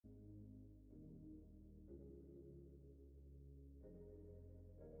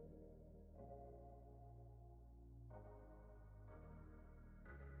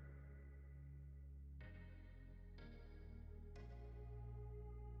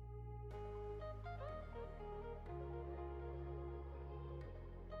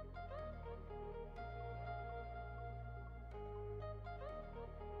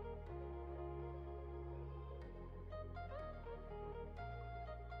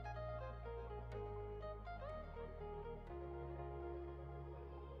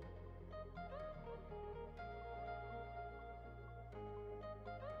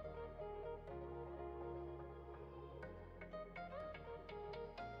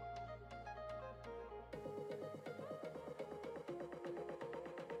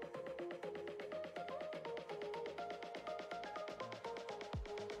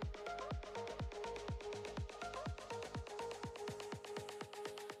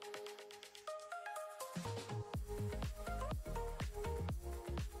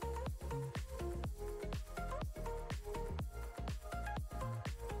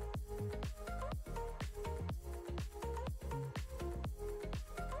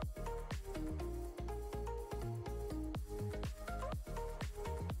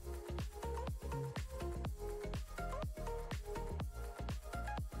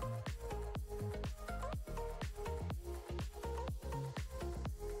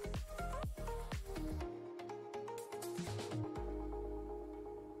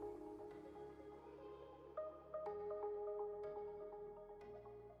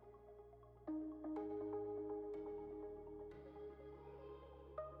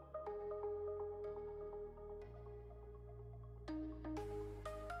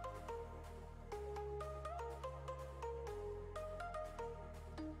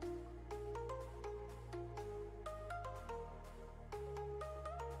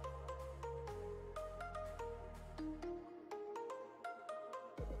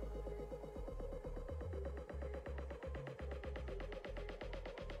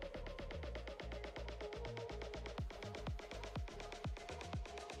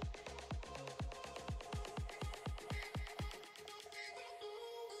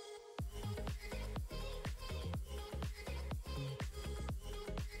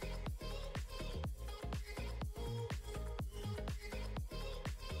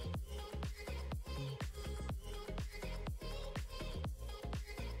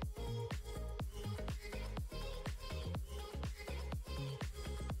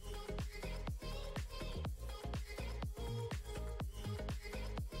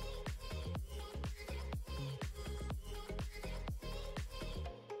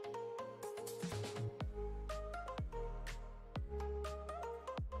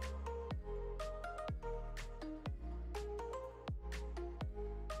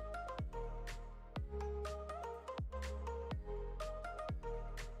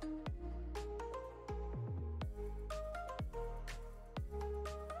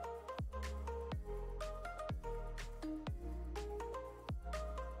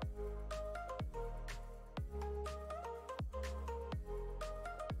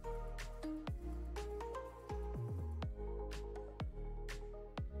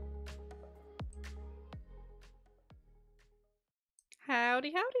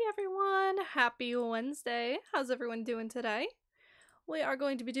Howdy everyone! Happy Wednesday! How's everyone doing today? We are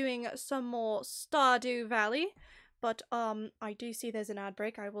going to be doing some more Stardew Valley, but I do see there's an ad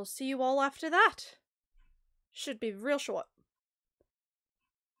break. I will see you all after that. Should be real short.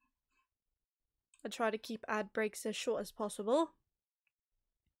 I try to keep ad breaks as short as possible.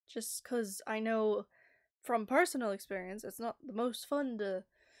 Just because I know from personal experience it's not the most fun to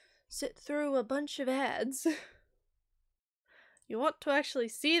sit through a bunch of ads. You want to actually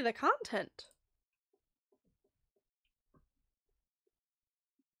see the content.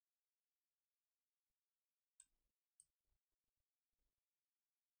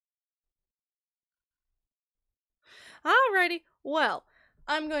 Alrighty, well,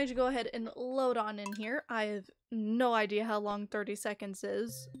 I'm going to go ahead and load on in here. I have no idea how long 30 seconds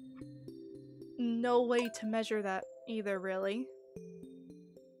is. No way to measure that either, really.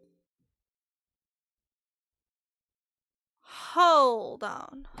 Hold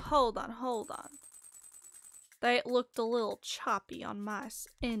on. That looked a little choppy on my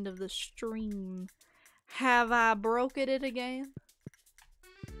end of the stream. Have I broken it again?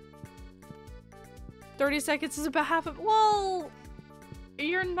 30 seconds is about half of— Whoa!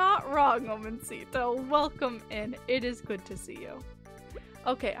 You're not wrong, Momencito. Welcome in. It is good to see you.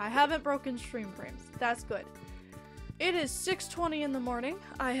 Okay, I haven't broken stream frames. That's good. It is 6:20 in the morning.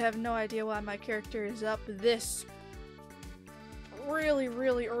 I have no idea why my character is up this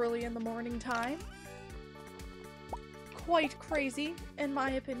really early in the morning time. Quite crazy, in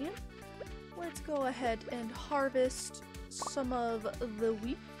my opinion. Let's go ahead and harvest some of the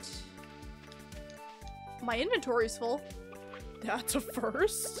wheat. My inventory's full. That's a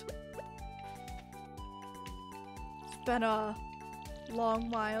first. It's been a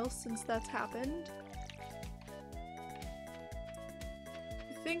long while since that's happened.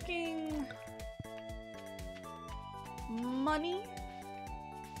 Thinking money?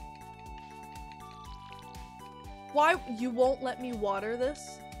 Why you won't let me water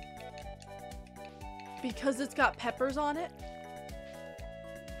this? Because it's got peppers on it?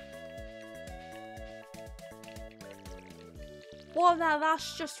 Well, now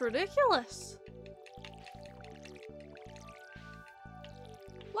that's just ridiculous.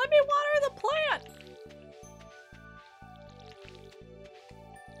 Let me water the plant!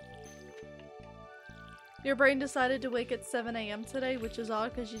 Your brain decided to wake at 7 AM today, which is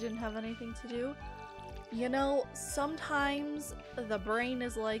odd because you didn't have anything to do. You know, sometimes the brain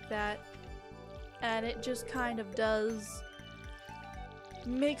is like that, and it just kind of does.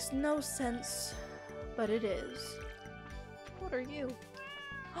 Makes no sense, but it is. What are you?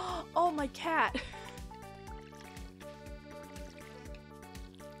 Oh, my cat!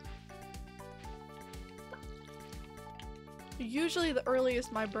 Usually the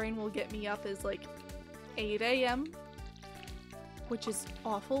earliest my brain will get me up is like 8 AM, which is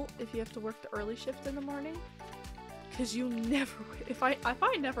awful if you have to work the early shift in the morning. Cause you never— if I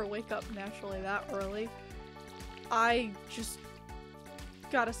never wake up naturally that early, I just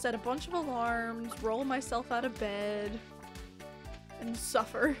gotta set a bunch of alarms, roll myself out of bed, and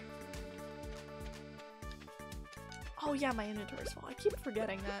suffer. Oh yeah, my inventory's full. I keep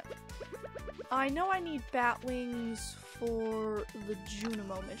forgetting that. I know I need bat wings for the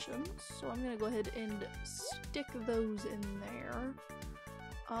Junimo missions, so I'm gonna go ahead and stick those in there.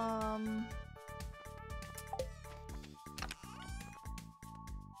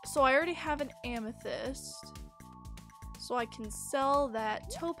 So I already have an amethyst, so I can sell that.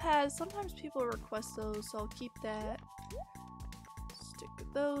 Topaz, sometimes people request those, so I'll keep that.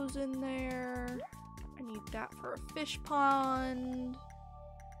 Stick those in there. I need that for a fish pond.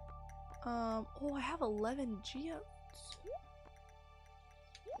 Oh, I have 11 geodes.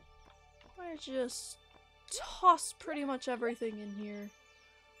 I just toss pretty much everything in here.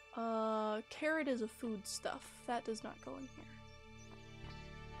 Carrot is a food stuff. That does not go in here.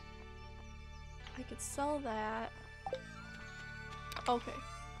 I could sell that. Okay.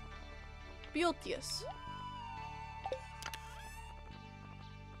 Beauteous.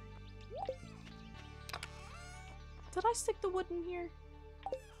 Did I stick the wood in here?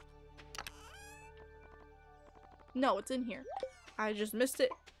 No, it's in here. I just missed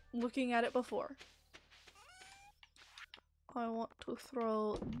it looking at it before. I want to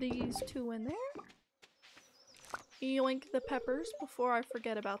throw these two in there. Yoink the peppers before I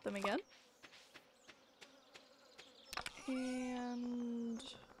forget about them again. And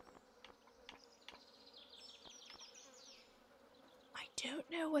I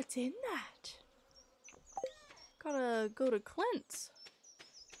don't know what's in that. Gotta go to Clint's.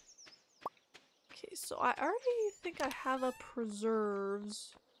 Okay, so I already think I have a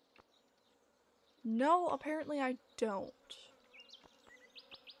preserves. No, apparently I don't.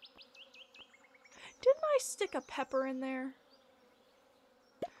 stick a pepper in there?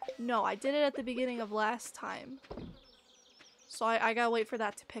 No, I did it at the beginning of last time. So I gotta wait for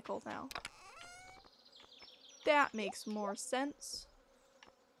that to pickle now. That makes more sense.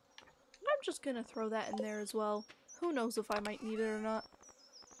 I'm just gonna throw that in there as well. Who knows if I might need it or not.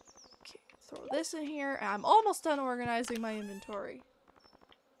 Okay, throw this in here. And I'm almost done organizing my inventory.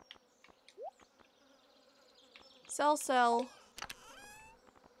 Cell.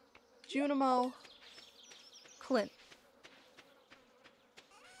 Junimo. Clint.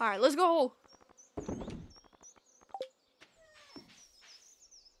 Alright, let's go!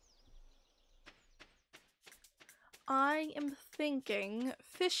 I am thinking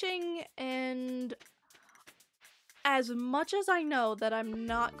fishing, and as much as I know that I'm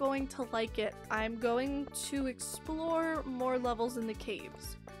not going to like it, I'm going to explore more levels in the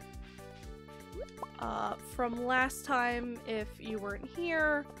caves. From last time, if you weren't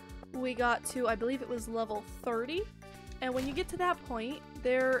here, we got to, I believe it was level 30, and when you get to that point,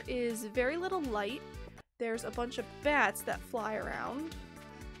 there is very little light. There's a bunch of bats that fly around,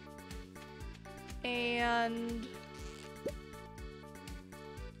 and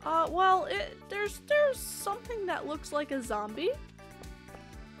well, there's something that looks like a zombie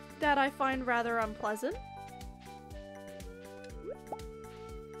that I find rather unpleasant.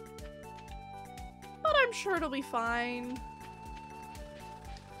 But I'm sure it'll be fine.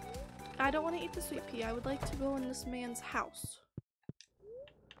 I don't want to eat the sweet pea. I would like to go in this man's house.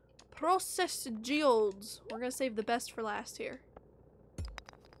 Processed geodes. We're gonna save the best for last here.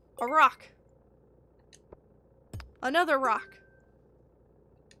 A rock. Another rock.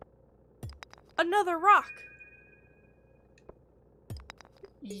 Another rock!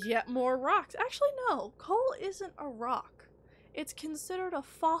 Yet more rocks. Actually, no. Coal isn't a rock. It's considered a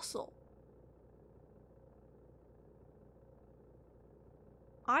fossil.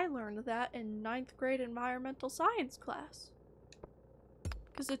 I learned that in 9th grade environmental science class.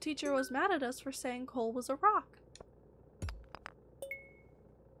 Because the teacher was mad at us for saying coal was a rock.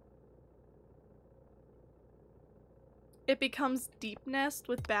 It becomes deep nest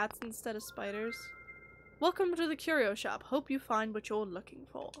with bats instead of spiders. Welcome to the curio shop. Hope you find what you're looking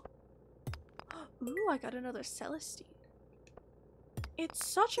for. Ooh, I got another Celestine. It's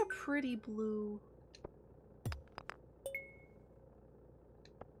such a pretty blue.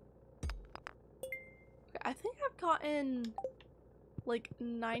 I think I've gotten like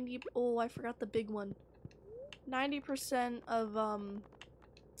 90. Oh, I forgot the big one. 90% of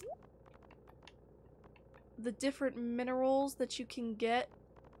the different minerals that you can get.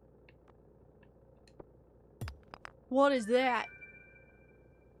 What is that?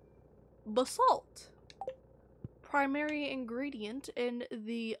 Basalt. Primary ingredient in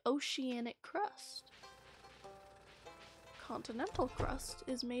the oceanic crust. Continental crust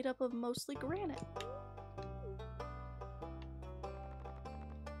is made up of mostly granite.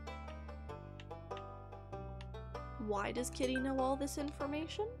 Why does Kitty know all this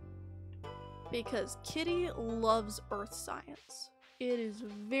information? Because Kitty loves earth science. It is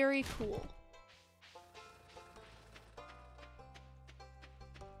very cool.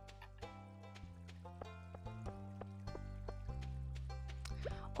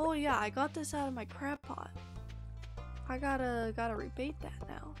 Oh yeah, I got this out of my crab pot. I gotta rebait that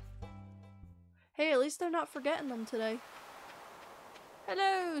now. Hey, at least they're not forgetting them today.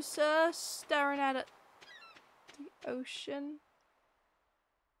 Hello, sir. Staring at it. The ocean.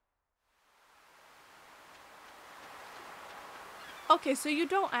 Okay, so you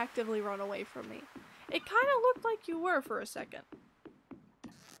don't actively run away from me. It kind of looked like you were for a second.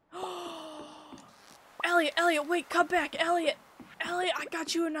 Elliot, wait, come back, Elliot! Elliot, I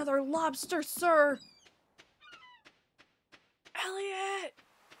got you another lobster, sir! Elliot!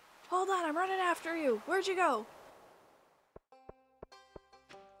 Hold on, I'm running after you. Where'd you go?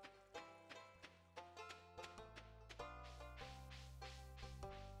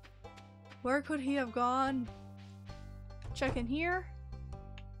 Where could he have gone? Check in here.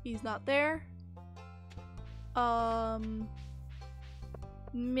 He's not there.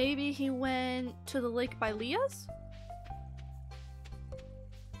 Maybe he went to the lake by Leah's?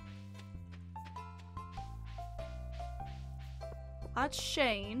 That's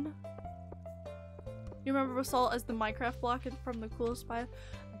Shane. You remember Basalt as the Minecraft block from the coolest spy?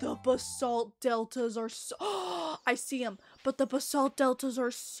 The Basalt Deltas are so— I see them, but the Basalt Deltas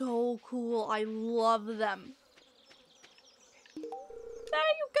are so cool. I love them. There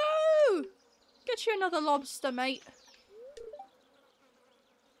you go! Get you another lobster, mate.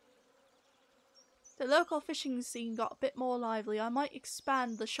 The local fishing scene got a bit more lively. I might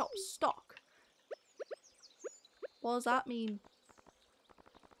expand the shop's stock. What does that mean?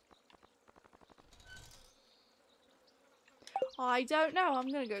 I don't know. I'm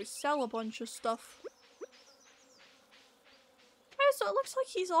gonna go sell a bunch of stuff. Hey, so it looks like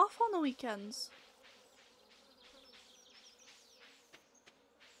he's off on the weekends.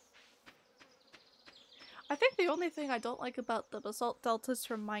 I think the only thing I don't like about the basalt deltas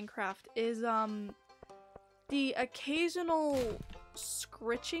from Minecraft is the occasional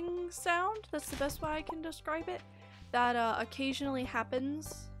scritching sound. That's the best way I can describe it. That occasionally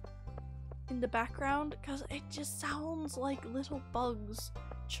happens in the background, because it just sounds like little bugs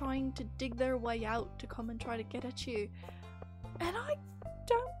trying to dig their way out to come and try to get at you. And I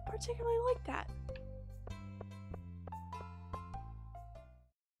don't particularly like that.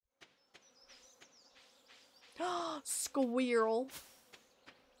 Squirrel.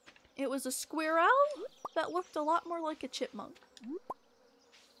 It was a squirrel that looked a lot more like a chipmunk,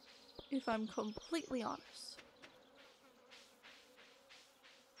 if I'm completely honest.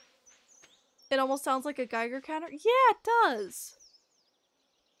 It almost sounds like a Geiger counter. Yeah, it does!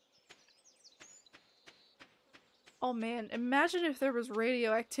 Oh man, imagine if there was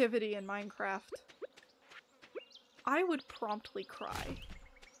radioactivity in Minecraft. I would promptly cry.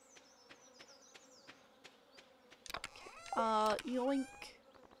 Yoink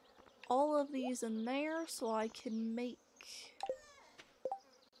all of these in there so I can make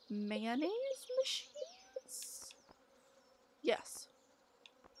mayonnaise machines? Yes.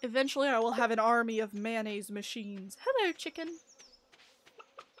 Eventually I will have an army of mayonnaise machines. Hello, chicken.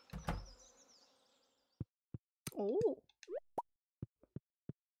 Oh.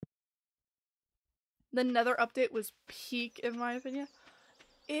 The Nether update was peak in my opinion.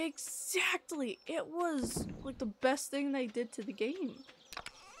 Exactly! It was like the best thing they did to the game.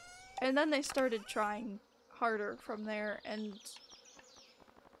 And then they started trying harder from there, and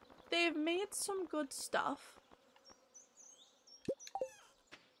they've made some good stuff.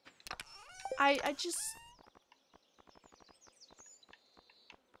 I think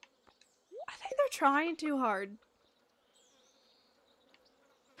they're trying too hard.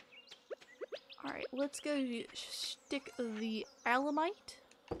 Alright, let's go stick the alamite,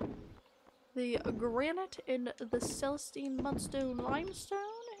 the granite, and the Celestine mudstone limestone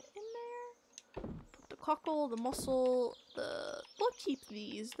in there. Put the cockle, the mussel, we'll keep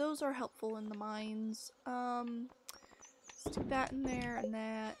these. Those are helpful in the mines. Stick that in there and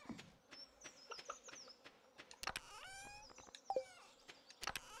that.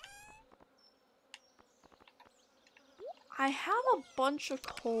 I have a bunch of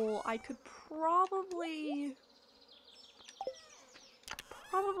coal. I could probably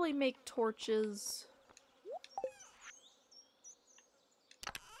make torches.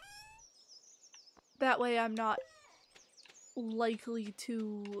 That way I'm not likely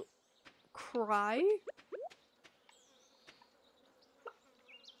to cry.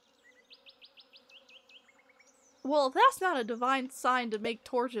 Well, if that's not a divine sign to make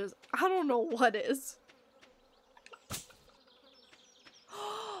torches, I don't know what is.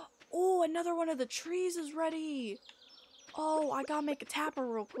 Oh, another one of the trees is ready. Oh, I gotta make a tapper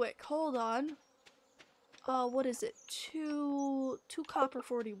real quick. Hold on. What is it? Two copper,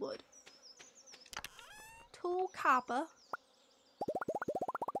 40 wood. 2 copper.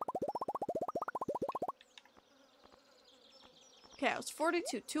 Okay, I was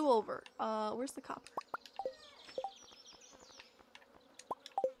 42. 2 over. Where's the copper?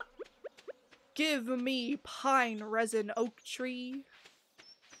 Give me pine resin, oak tree.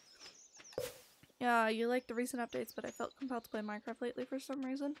 Yeah, you like the recent updates, but I felt compelled to play Minecraft lately for some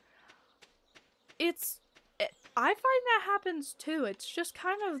reason. I find that happens too. It's just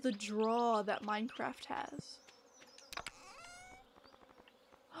kind of the draw that Minecraft has.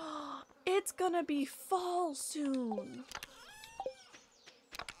 It's gonna be fall soon.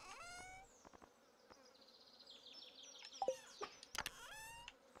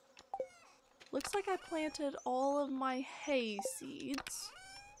 Looks like I planted all of my hay seeds.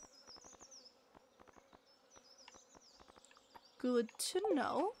 Good to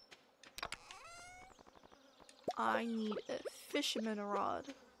know. I need a fisherman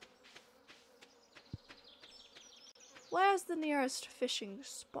rod. Where's the nearest fishing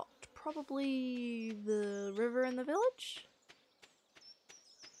spot? Probably the river in the village?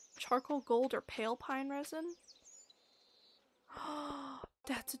 Charcoal gold or pale pine resin?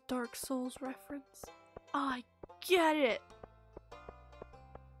 That's a Dark Souls reference. I get it!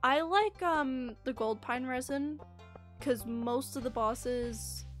 I like the gold pine resin because most of the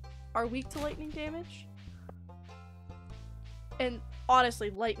bosses are weak to lightning damage. And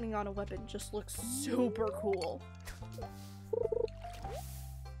honestly, lightning on a weapon just looks super cool.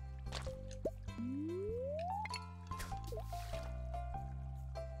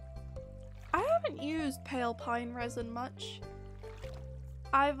 I haven't used pale pine resin much.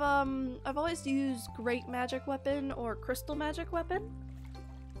 I've always used Great Magic Weapon or Crystal Magic Weapon.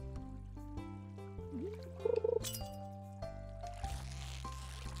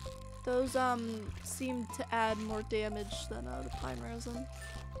 Those seem to add more damage than the Pine Resin.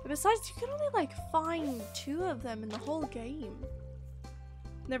 And besides, you can only like find 2 of them in the whole game.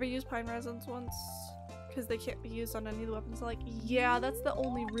 Never used Pine Resins once because they can't be used on any of the weapons. Like, yeah, that's the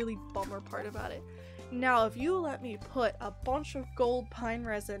only really bummer part about it. Now, if you let me put a bunch of gold Pine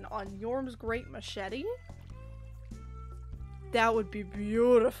Resin on Yorm's Great Machete, that would be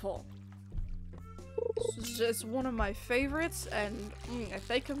beautiful. It's just one of my favorites, and if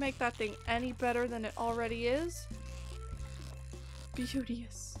they could make that thing any better than it already is,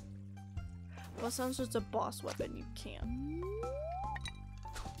 beauteous. But since it's a boss weapon, you can't.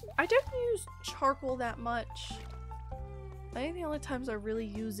 I don't use charcoal that much. I think the only times I really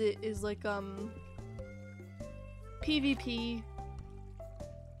use it is like PvP.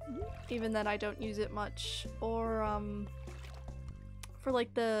 Even then I don't use it much. Or for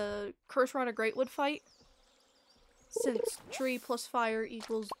like the Curse Rod of Greatwood fight. Since tree plus fire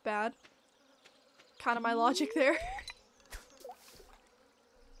equals bad. Kind of my logic there.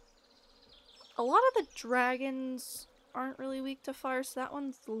 A lot of the dragons aren't really weak to fire, so that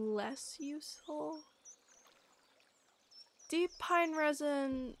one's less useful. Deep pine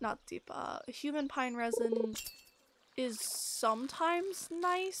resin, not deep, human pine resin is sometimes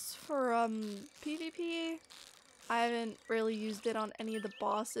nice for PvP. I haven't really used it on any of the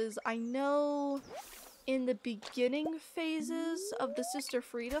bosses. I know in the beginning phases of the Sister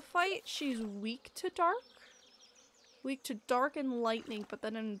Frida fight, she's weak to dark. Weak to dark and lightning, but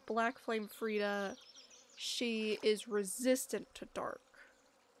then in Black Flame Frida, she is resistant to dark.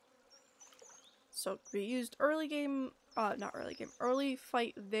 So it could be used early game, not early game, early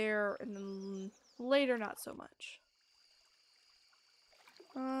fight there, and then later not so much.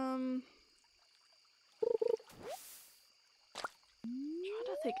 Trying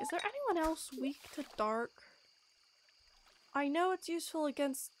to think, is there anyone else weak to dark? I know it's useful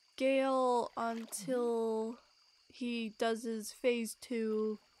against Gale until he does his phase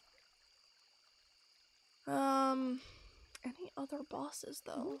 2. Any other bosses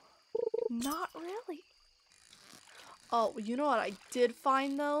though? Not really. Oh, you know what I did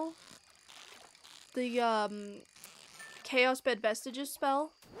find though? The Chaos Bed Vestiges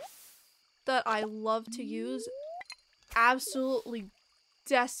spell that I love to use absolutely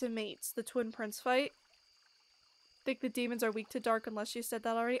decimates the Twin Prince fight. Think the demons are weak to dark unless you said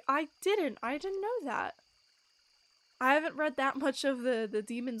that already. I didn't know that. I haven't read that much of the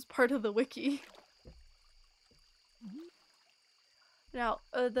demons part of the wiki. Now,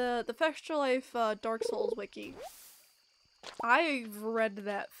 the Fextra Life Dark Souls wiki. I've read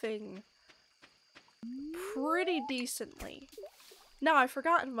that thing pretty decently. Now, I've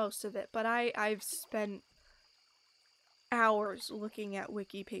forgotten most of it, but I've spent hours looking at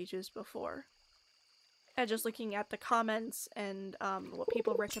wiki pages before. And just looking at the comments and what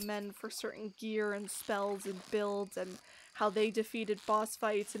people recommend for certain gear and spells and builds and how they defeated boss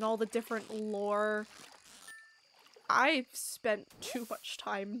fights and all the different lore. I've spent too much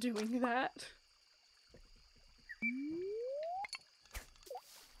time doing that.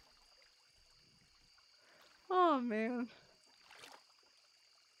 Oh man.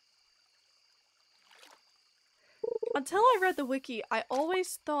 Until I read the wiki, I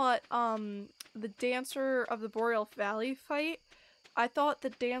always thought the Dancer of the Boreal Valley fight, I thought the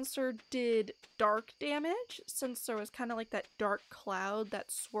Dancer did dark damage since there was kind of like that dark cloud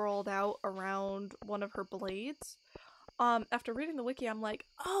that swirled out around one of her blades. After reading the wiki, I'm like,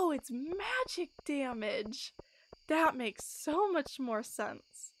 oh, it's magic damage! That makes so much more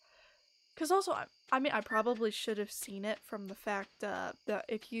sense. Because also, I mean, I probably should have seen it from the fact that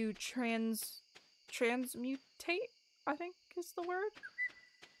if you transmutate, I think is the word?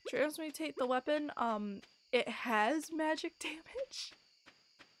 Transmutate the weapon, it has magic damage.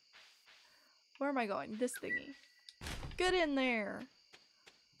 Where am I going? This thingy. Get in there!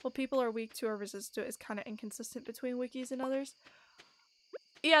 What people are weak to or resist to is kind of inconsistent between wikis and others.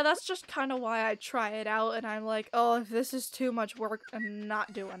 Yeah, that's just kind of why I try it out, and I'm like, oh, if this is too much work, I'm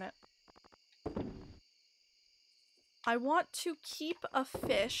not doing it. I want to keep a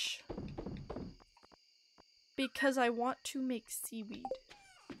fish because I want to make seaweed.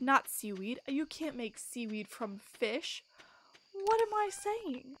 Not seaweed. You can't make seaweed from fish. What am I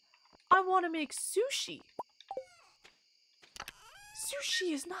saying? I want to make sushi.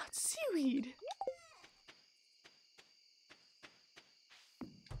 Sushi is not seaweed.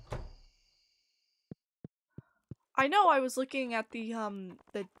 I know I was looking at the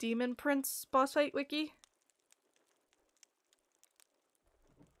Demon Prince boss fight wiki.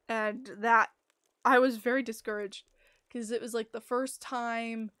 And that, I was very discouraged because it was like the first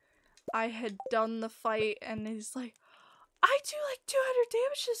time I had done the fight, and he's like, I do like 200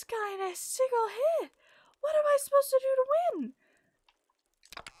 damage to this guy in a single hit. What am I supposed to do to win?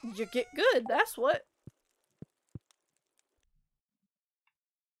 You get good, that's what.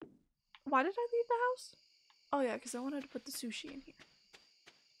 Why did I leave the house? Oh yeah, because I wanted to put the sushi in here.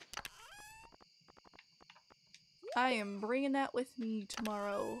 I am bringing that with me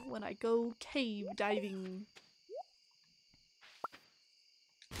tomorrow when I go cave diving.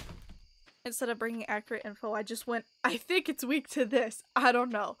 Instead of bringing accurate info, I just went, I think it's weak to this. I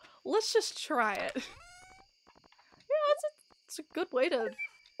don't know. Let's just try it. Yeah, it's a good way to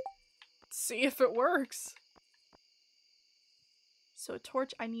see if it works. So a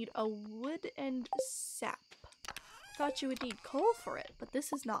torch, I need a wood and sap. Thought you would need coal for it, but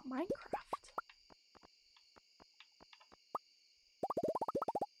this is not Minecraft.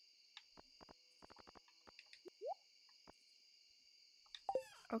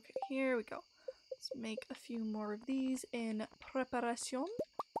 Okay, here we go. Let's make a few more of these in preparation.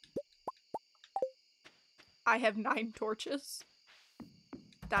 I have 9 torches.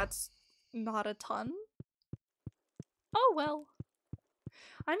 That's not a ton. Oh well.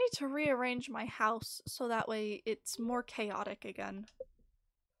 I need to rearrange my house so that way it's more chaotic again.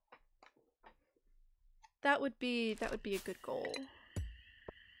 That would be a good goal.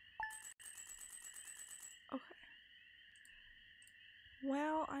 Okay.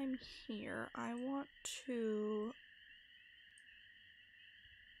 While I'm here, I want to...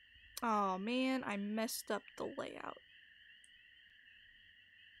 Oh man, I messed up the layout.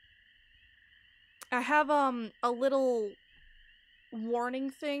 I have a little warning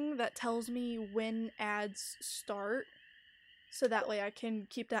thing that tells me when ads start, so that way I can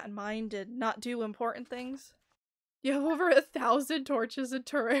keep that in mind and not do important things. You have over 1,000 torches in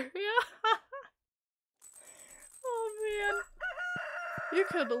Terraria? Oh man. You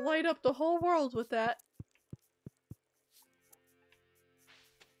could light up the whole world with that.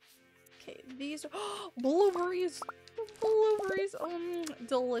 Okay, these are blueberries! Blueberries!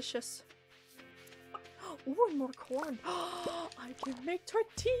 Delicious. Ooh, and more corn. I can make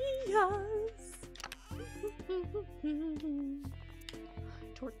tortillas!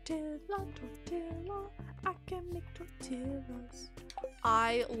 Tortilla, tortilla, I can make tortillas.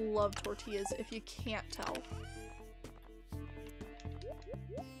 I love tortillas, if you can't tell.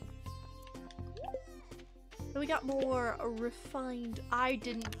 We got more refined. I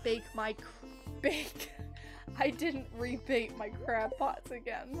didn't bake my I didn't rebake my crab pots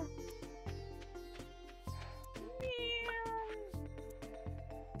again.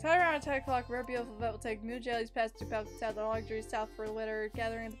 Tie around at 10 o'clock, rare beautiful vet will take new jellies past 2 pounds out the luxury south for litter,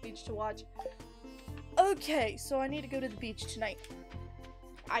 gathering at the beach to watch. Okay, so I need to go to the beach tonight.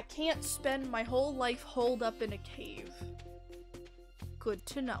 I can't spend my whole life holed up in a cave. Good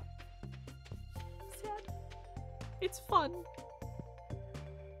to know. Sad. It's fun.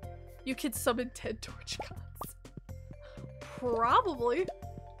 You can summon 10 torch gods. Probably.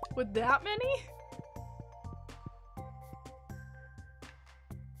 With that many?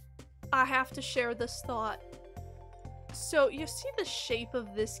 I have to share this thought. So, you see the shape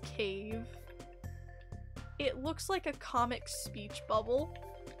of this cave? It looks like a comic speech bubble.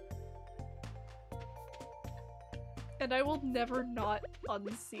 And I will never not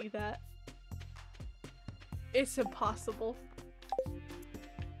unsee that. It's impossible.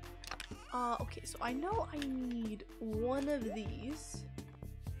 Okay, so I know I need one of these.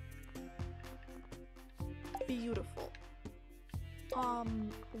 Beautiful.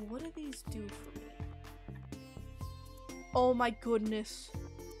 What do these do for me? Oh my goodness.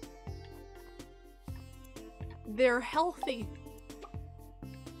 They're healthy.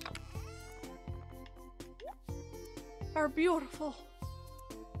 Are beautiful.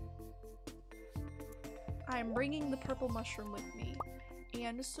 I'm bringing the purple mushroom with me,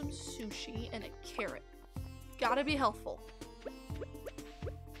 and some sushi and a carrot. Gotta be healthful.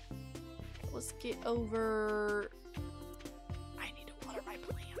 Let's get over... I need to water my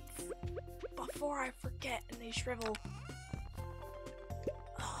plants before I forget and they shrivel.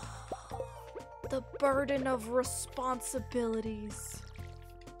 The burden of responsibilities.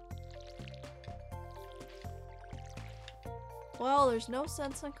 Well, there's no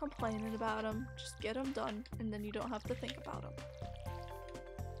sense in complaining about them. Just get them done, and then you don't have to think about them.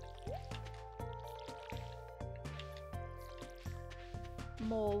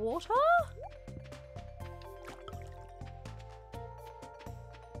 More water?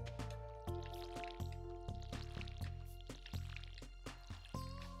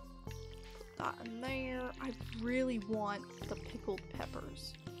 Put that in there. I really want the pickled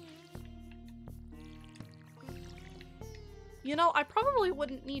peppers. You know, I probably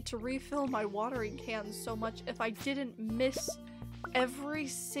wouldn't need to refill my watering cans so much if I didn't miss every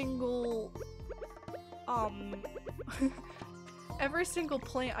single, every single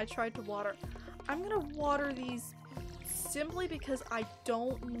plant I tried to water. I'm gonna water these simply because I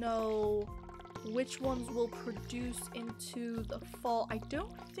don't know which ones will produce into the fall. I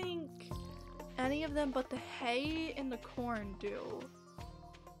don't think any of them but the hay and the corn do.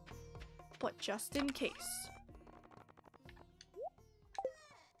 But just in case.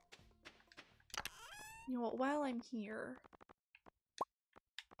 You know what, while I'm here,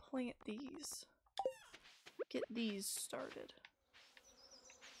 plant these. Get these started.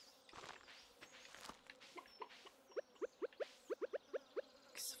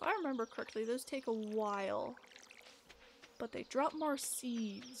 Because if I remember correctly, those take a while. But they drop more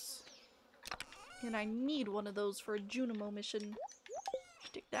seeds. And I need one of those for a Junimo mission.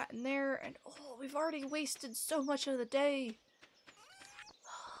 Stick that in there, and oh, we've already wasted so much of the day.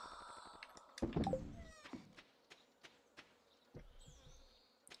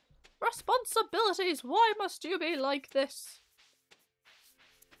 Responsibilities, why must you be like this?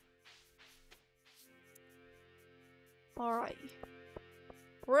 Alright.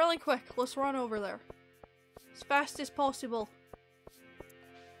 Really quick, let's run over there. As fast as possible.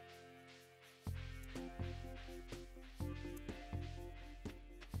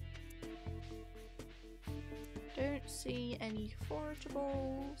 Don't see any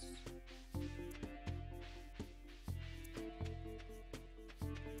forageables.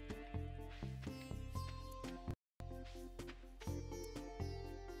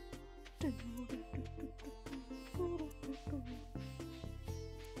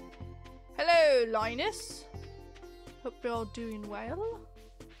 Hello, Linus. Hope you're doing well.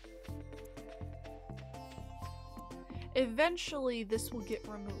 Eventually, this will get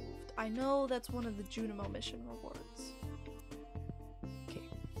removed. I know that's one of the Junimo mission rewards. Okay.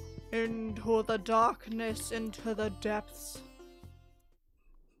 Into the darkness, into the depths.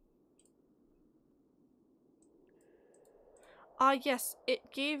 Yes,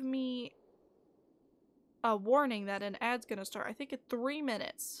 it gave me a warning that an ad's gonna start. I think at 3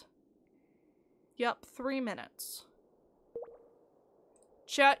 minutes. Yep, 3 minutes.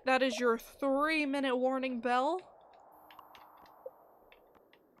 Chat, that is your 3-minute warning bell.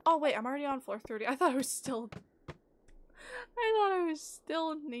 Oh wait, I'm already on floor 30. I thought I was still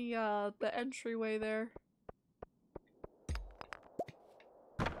in the entryway there.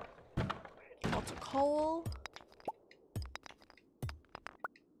 Lots of coal.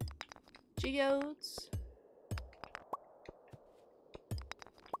 Geodes.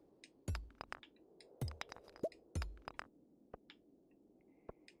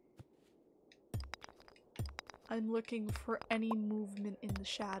 I'm looking for any movement in the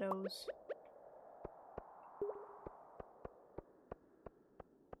shadows.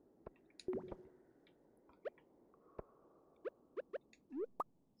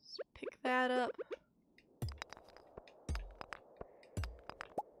 Let's pick that up.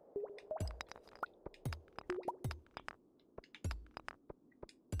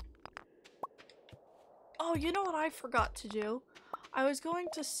 Oh, you know what I forgot to do? I was going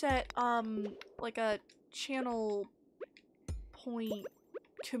to set, like a channel point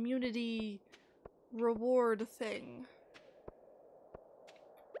community reward thing.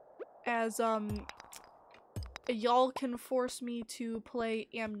 As, y'all can force me to play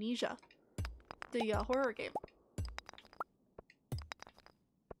Amnesia, the, horror game.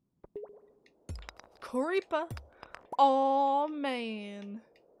 Creeper! Aw, man.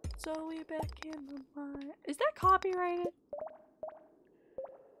 So we back in the line. Is that copyrighted?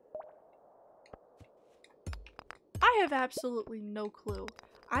 I have absolutely no clue.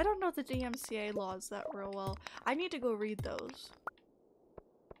 I don't know the DMCA laws that real well. I need to go read those.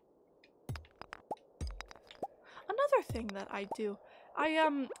 Another thing that I do,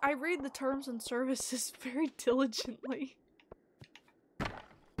 I read the terms and services very diligently.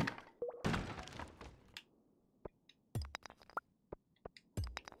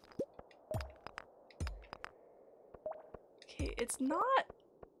 Okay, it's not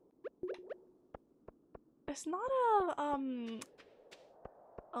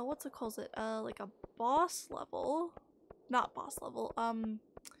a, what's it called it? Like a boss level. Not boss level,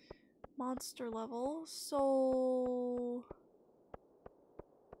 monster level. So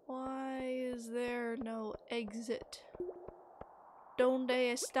why is there no exit? Donde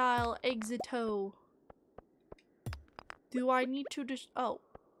está el exito? Do I need to just— oh.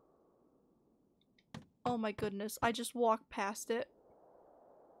 Oh my goodness, I just walked past it.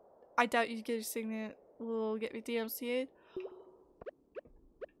 I doubt you get a thing that will get me DMCA'd.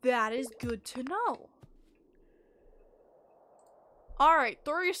 That is good to know. Alright,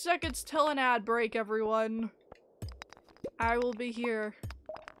 3 seconds till an ad break, everyone. I will be here.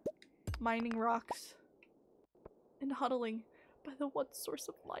 Mining rocks. And huddling by the one source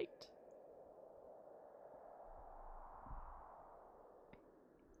of light.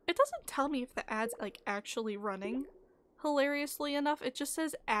 It doesn't tell me if the ad's like actually running. Hilariously enough, it just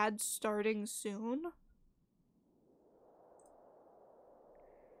says ad starting soon.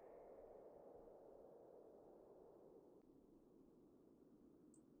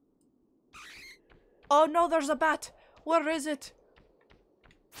 Oh no, there's a bat! Where is it?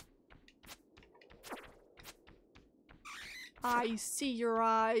 I see your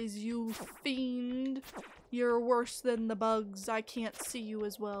eyes, you fiend. You're worse than the bugs. I can't see you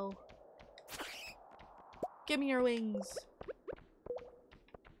as well. Give me your wings.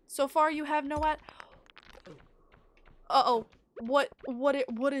 So far you have no at. Uh-oh.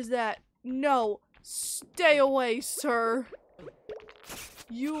 What is that? No. Stay away, sir.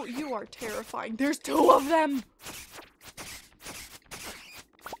 You are terrifying. There's 2 of them.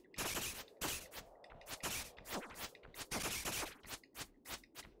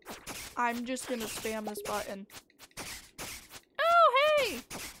 I'm just gonna spam this button. Oh, hey!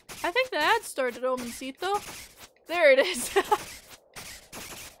 I think the ad started, Omencito. There it is.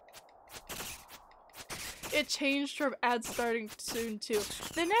 It changed from ad starting soon too.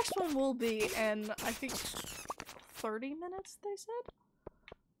 The next one will be in, I think, 30 minutes, they said?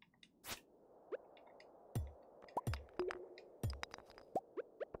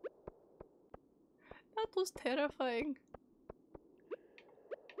 That was terrifying.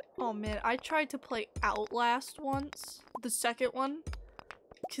 Oh man, I tried to play Outlast once, the second one,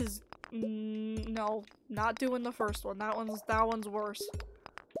 cause no, not doing the first one. That one's worse.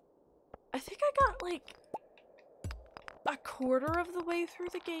 I think I got like a quarter of the way through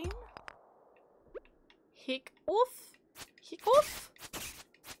the game. Hick off,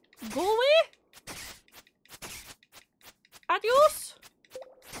 go away. Adios.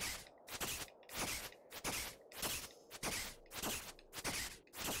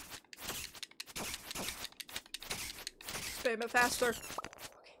 Spam it faster.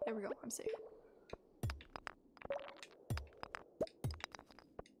 Okay, there we go. I'm safe.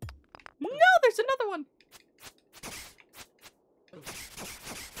 No, there's another one.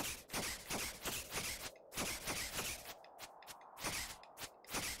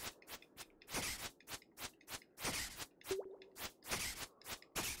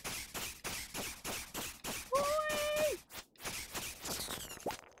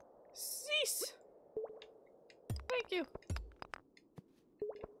 Cease. Thank you.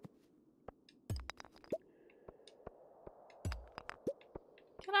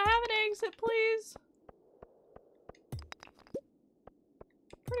 Can I have an exit, please?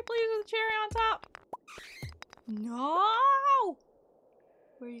 Pretty please with a cherry on top. No!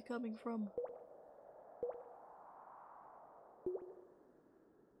 Where are you coming from?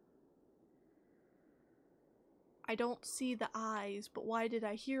 I don't see the eyes, but why did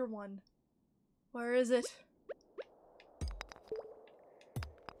I hear one? Where is it?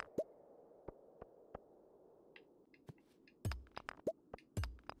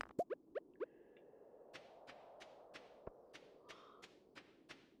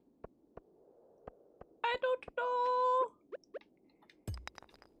 I don't know.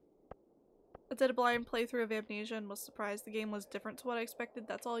 I did a blind playthrough of Amnesia and was surprised the game was different to what I expected.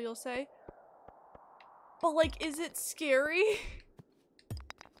 That's all you'll say. But like, is it scary?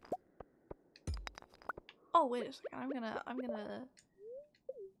 Oh, wait a second. I'm gonna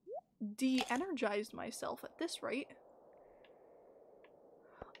de-energize myself at this rate.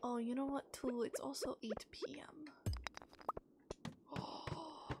 Oh, you know what, too? It's also 8 p.m. Oh,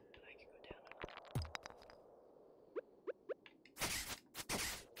 but I can go down.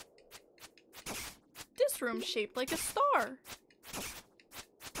 This room's shaped like a star.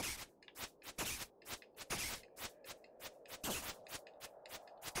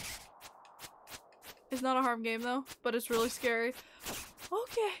 It's not a hard game though, but it's really scary.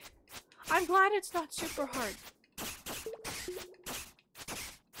 Okay. I'm glad it's not super hard.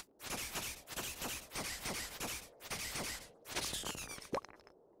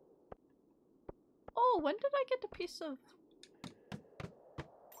 Oh, when did I get a piece of...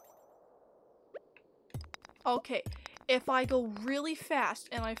 Okay, if I go really fast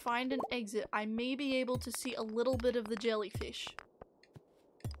and I find an exit, I may be able to see a little bit of the jellyfish.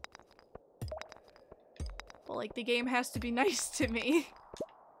 But like, the game has to be nice to me.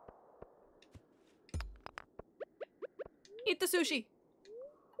 Eat the sushi!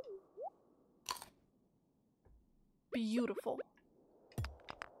 Beautiful.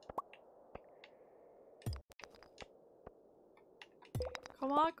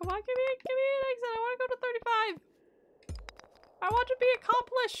 Come on, give me an exit. I want to go to 35. I want to be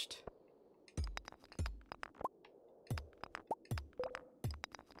accomplished.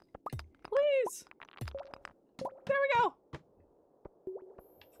 Please. There we go.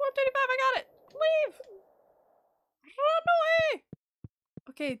 435, I got it. Leave. Run away.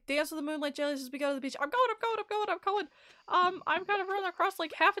 Okay, dance with the moonlight jellies as we go to the beach. I'm going. I'm kind of running across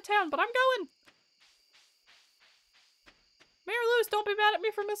like half a town, but I'm going. Mayor Lewis, don't be mad at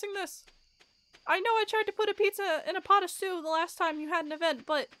me for missing this. I know I tried to put a pizza in a pot of stew the last time you had an event,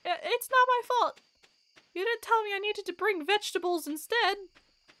 but it's not my fault. You didn't tell me I needed to bring vegetables instead.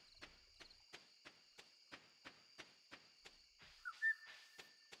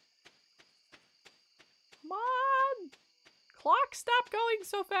 Come on! Clock, stop going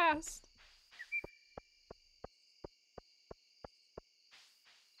so fast.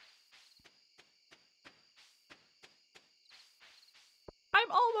 I'm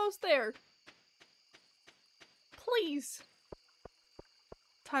almost there. Please.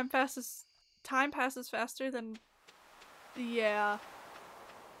 Time passes faster than... Yeah.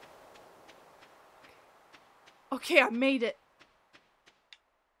 Okay, I made it.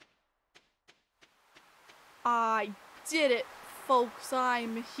 I did it, folks.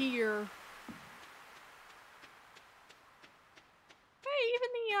 I'm here. Hey, even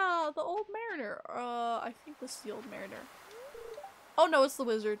the old mariner. I think this is the old mariner. Oh no, it's the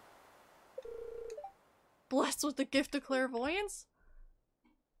wizard. Blessed with the gift of clairvoyance?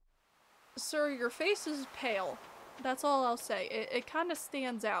 Sir, your face is pale. That's all I'll say. It kind of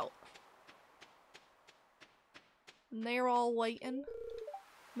stands out. And they're all waiting.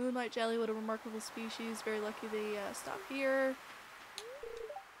 Moonlight jelly, what a remarkable species. Very lucky they stopped here.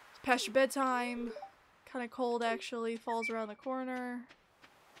 It's past your bedtime. Kind of cold actually. Falls around the corner.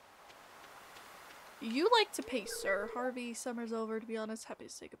 You like to pace, sir. Harvey, summer's over. To be honest, happy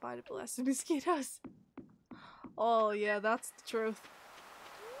to say goodbye to blasted mosquitoes. Oh yeah, that's the truth.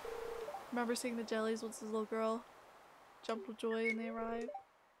 Remember seeing the jellies once as a little girl? Jumped with joy when they arrived.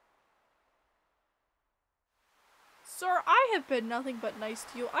 Sir, I have been nothing but nice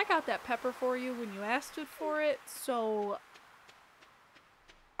to you. I got that pepper for you when you asked it for it, so...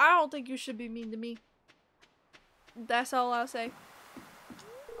 I don't think you should be mean to me. That's all I'll say.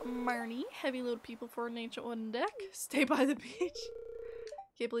 Marnie, heavy load people for an ancient wooden deck. Stay by the beach.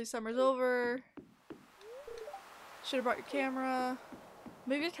 Can't believe summer's over. Should've brought your camera.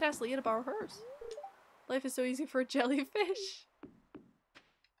 Maybe I could ask Leah to borrow hers. Life is so easy for a jellyfish.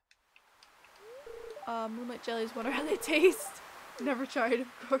 Moonlight jellies, wonder how they taste. Never tried, of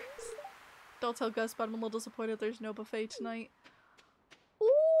course. Don't tell Gus, but I'm a little disappointed there's no buffet tonight.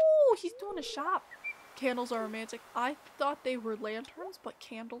 Ooh, he's doing a shop. Candles are romantic. I thought they were lanterns, but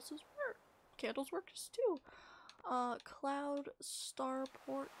candles work too. Cloud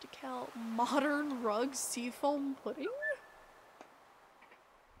Starport Decal Modern Rug Seafoam Pudding?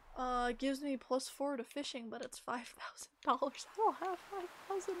 Gives me +4 to fishing, but it's $5,000. I don't have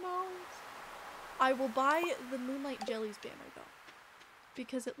 $5,000. I will buy the Moonlight Jellies banner though,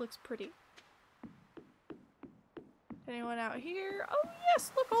 because it looks pretty. Anyone out here? Oh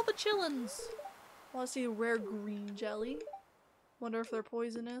yes, look, all the chillins. Want to see a rare green jelly. Wonder if they're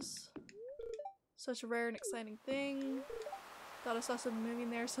poisonous. Such a rare and exciting thing. Thought I saw something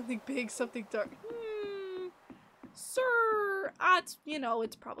moving there. Something big, something dark. Sir! You know,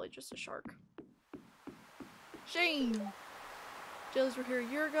 it's probably just a shark. Shame! Jellies were here a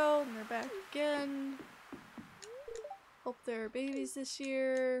year ago, and they're back again. Hope they're babies this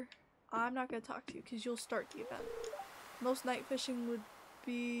year. I'm not gonna talk to you, because you'll start the event. Most night fishing would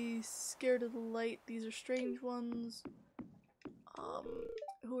be scared of the light. These are strange ones.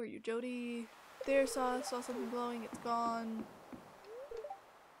 Who are you, Jody? There, saw something glowing, it's gone.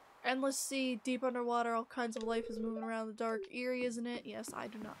 Endless sea, deep underwater, all kinds of life is moving around the dark. Eerie, isn't it? Yes, I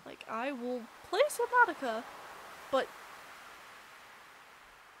do not like. I will play Subnautica, but...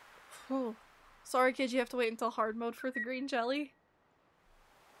 Oh. Sorry kids, you have to wait until hard mode for the green jelly.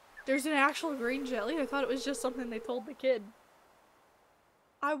 There's an actual green jelly? I thought it was just something they told the kid.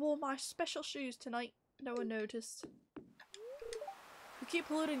 I wore my special shoes tonight. No one noticed. If we keep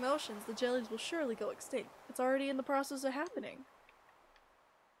polluting the oceans, the jellies will surely go extinct. It's already in the process of happening.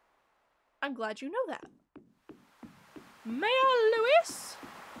 I'm glad you know that. Mayor Lewis!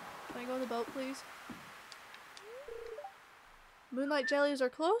 Can I go on the boat, please? Moonlight jellies are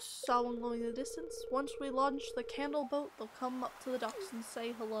close. Saw one glowing in the distance. Once we launch the candle boat, they'll come up to the docks and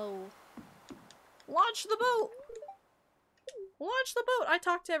say hello. Launch the boat! Launch the boat! I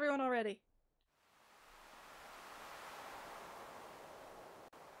talked to everyone already.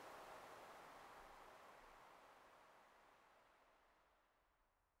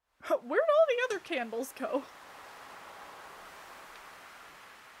 Where'd all the other candles go?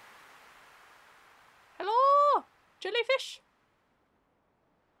 Hello! Jellyfish!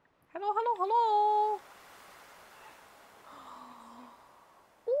 Hello, hello, hello!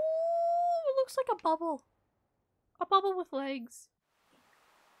 Ooh, it looks like a bubble. A bubble with legs.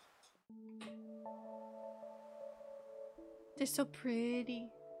 They're so pretty.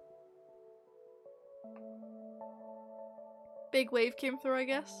 Big wave came through, I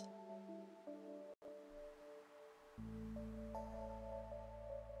guess.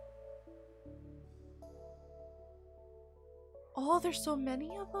 Oh, there's so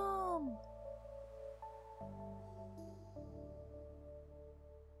many of them.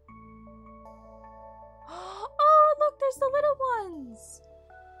 Oh, look, there's the little ones.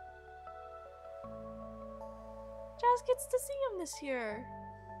 Jazz gets to see them this year.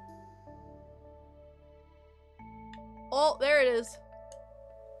 Oh, there it is.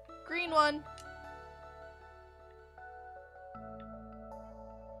 Green one.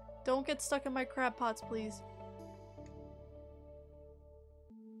 Don't get stuck in my crab pots, please.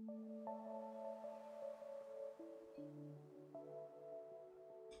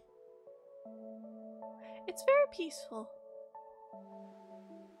 It's very peaceful.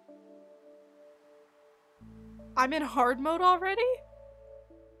 I'm in hard mode already?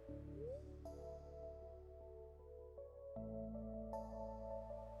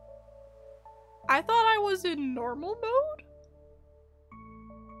 I thought I was in normal mode?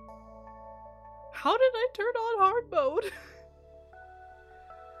 How did I turn on hard mode?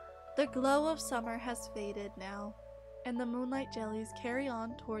 The glow of summer has faded now, and the moonlight jellies carry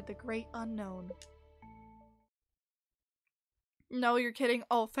on toward the great unknown. No, you're kidding.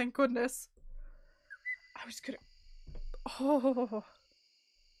 Oh, thank goodness. I was gonna... Oh.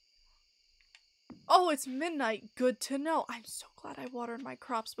 Oh, it's midnight. Good to know. I'm so glad I watered my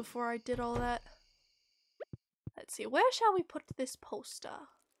crops before I did all that. Let's see. Where shall we put this poster?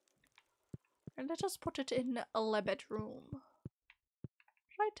 And let us put it in a bedroom.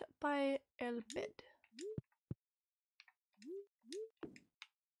 Right by el bed.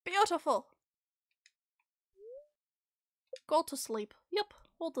 Beautiful. Go to sleep. Yep,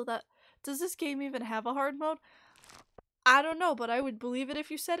 we'll do that. Does this game even have a hard mode? I don't know, but I would believe it if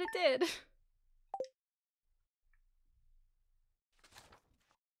you said it did.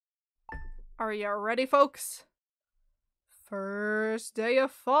 Are you ready, folks? First day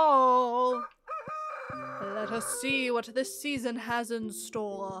of fall. Let us see what this season has in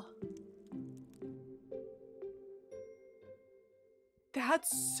store.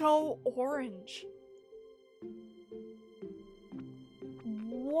 That's so orange.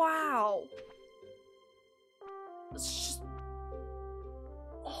 Wow. It's just...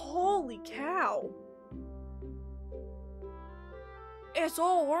 Holy cow. It's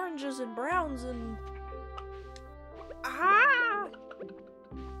all oranges and browns and... Ah!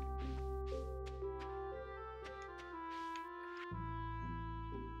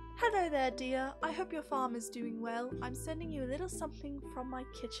 Hello there, dear. I hope your farm is doing well. I'm sending you a little something from my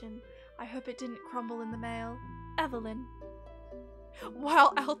kitchen. I hope it didn't crumble in the mail. Evelyn.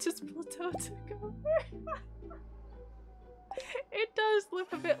 Wow, Altus Plateau took over. It does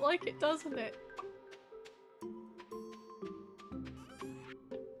look a bit like it, doesn't it?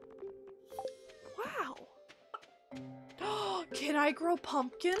 Wow. Can I grow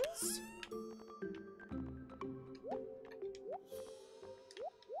pumpkins?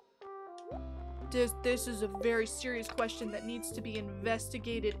 This is a very serious question that needs to be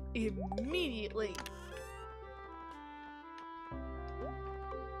investigated immediately.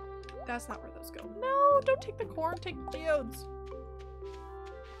 That's not where those go. No, don't take the corn, take the geodes.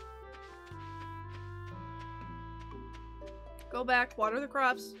 Go back, water the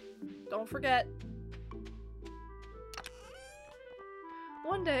crops. Don't forget.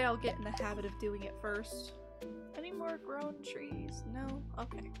 One day I'll get in the habit of doing it first. Any more grown trees? No?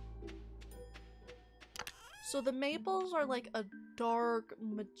 Okay. So the maples are like a dark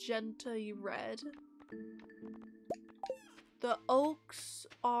magenta-y red. The oaks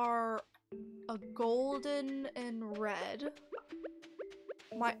are a golden and red.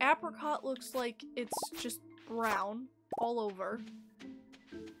 My apricot looks like it's just brown all over.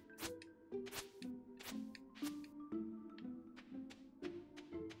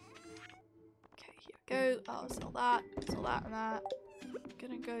 Okay, here we go. I'll sell that and that.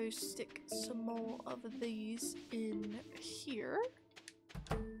 Gonna go stick some more of these in here.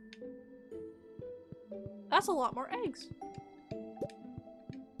 That's a lot more eggs.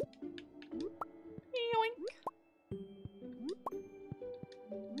 Yoink.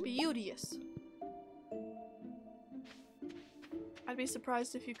 Beauteous. I'd be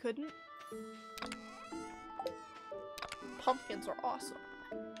surprised if you couldn't. Pumpkins are awesome.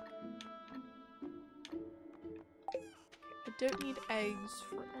 I don't need eggs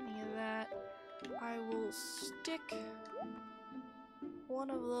for any of that. I will stick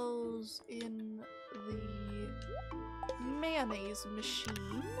one of those in the mayonnaise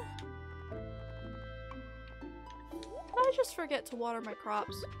machine. Did I just forget to water my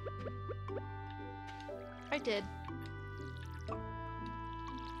crops? I did.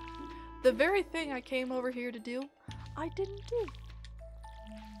 The very thing I came over here to do, I didn't do.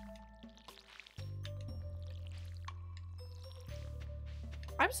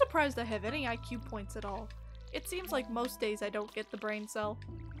 I'm surprised I have any IQ points at all. It seems like most days I don't get the brain cell.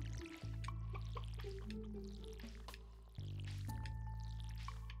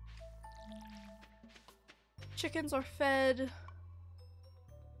 Chickens are fed.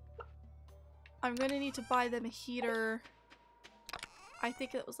 I'm gonna need to buy them a heater. I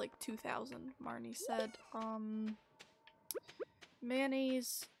think it was like 2,000, Marnie said.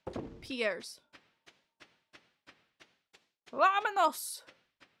 Mayonnaise. Pierres. Vámonos!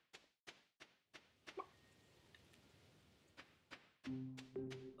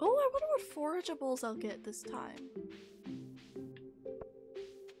 Oh, I wonder what forageables I'll get this time.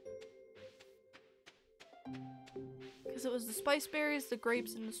 Because it was the spice berries, the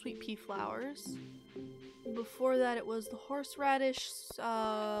grapes, and the sweet pea flowers. Before that it was the horseradish,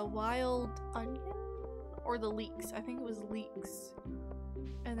 wild onion? Or the leeks. I think it was leeks.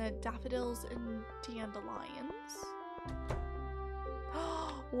 And then daffodils and dandelions.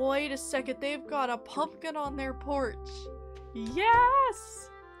 Wait a second, they've got a pumpkin on their porch. Yes!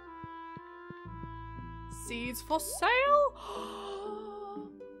 Seeds for sale?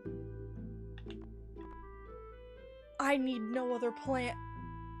 I need no other plant.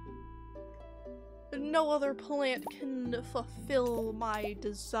 No other plant can fulfill my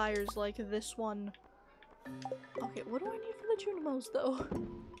desires like this one. Okay, what do I need for the Junimos though?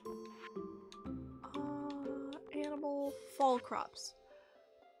 Animal fall crops.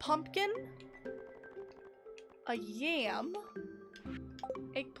 Pumpkin, a yam,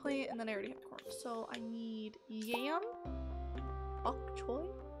 eggplant, and then I already have corn. So I need yam, bok choy.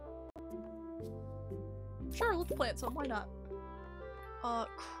 Sure, let's plant some, why not?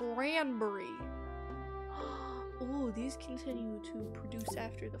 Cranberry. Ooh, these continue to produce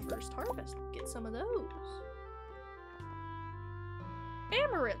after the first harvest. Get some of those.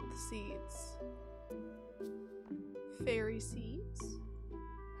 Amaranth seeds. Fairy seeds.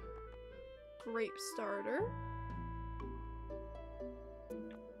 Grape starter.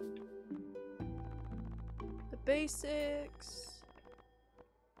 The basics.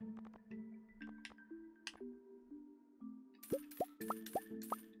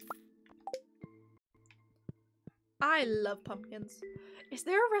 I love pumpkins. Is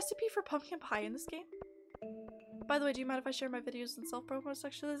there a recipe for pumpkin pie in this game? By the way, do you mind if I share my videos in self-promo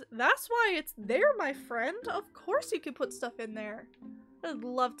section? That's why it's there, my friend. Of course you can put stuff in there. I'd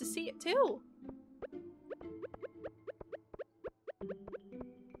love to see it too.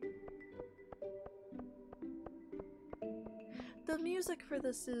 The music for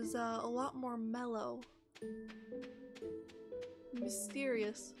this is a lot more mellow.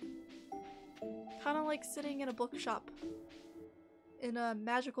 Mysterious. Kind of like sitting in a bookshop in a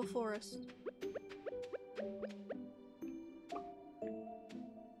magical forest.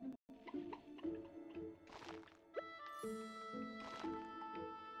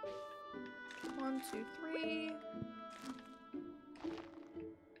 One, two, three.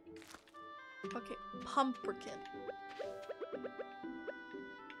 Okay, pumpkin.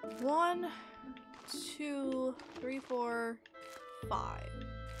 1, 2, 3, 4, 5.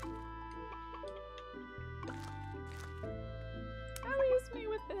 That leaves me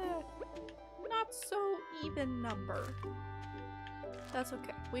with a not so even number. That's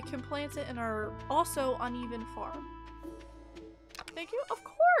okay. We can plant it in our also uneven farm. Thank you. Of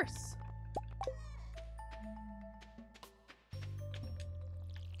course!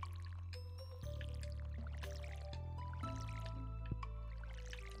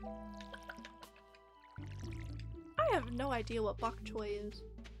 I have no idea what bok choy is.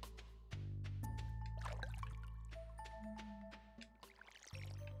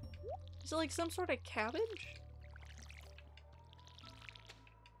 Is it like some sort of cabbage?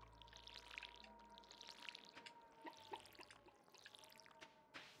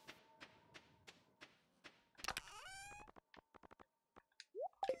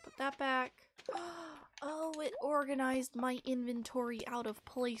 Okay, put that back. Oh, it organized my inventory out of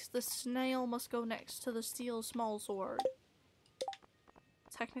place. The snail must go next to the steel small sword.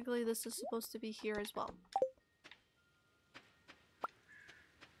 Technically, this is supposed to be here as well.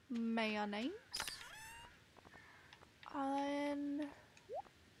 mayonnaise. And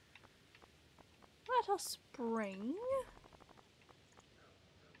let us bring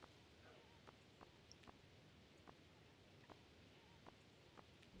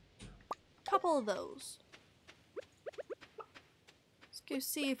a couple of those. Let's go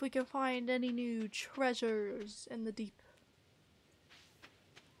see if we can find any new treasures in the deep.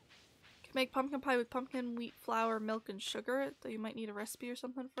 Can make pumpkin pie with pumpkin, wheat flour, milk, and sugar. Though you might need a recipe or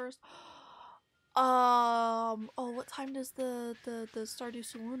something first. Oh, what time does the Stardew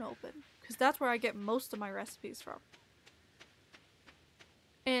Saloon open? Because that's where I get most of my recipes from.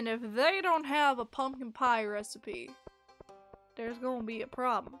 And if they don't have a pumpkin pie recipe, there's gonna be a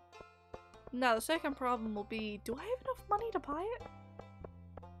problem. Now, the second problem will be, do I have enough money to buy it?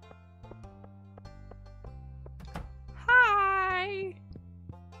 Hi!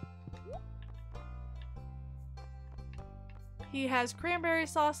 He has cranberry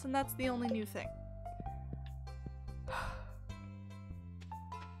sauce, and that's the only new thing.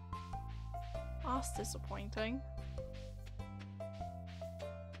 That's disappointing.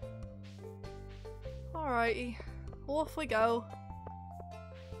 Alrighty, off we go.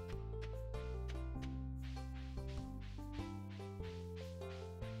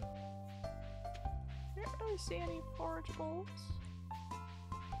 I don't really see any forageables.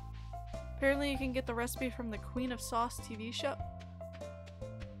 Apparently you can get the recipe from the Queen of Sauce TV show.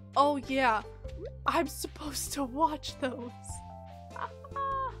 Oh yeah, I'm supposed to watch those.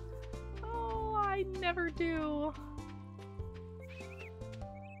 Oh, I never do.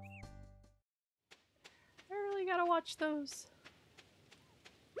 I really gotta watch those.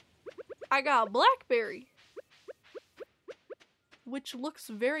 I got a blackberry, which looks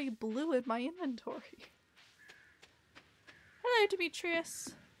very blue in my inventory. Hello,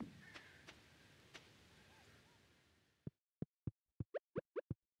 Demetrius.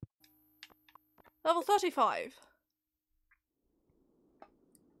 Level 35.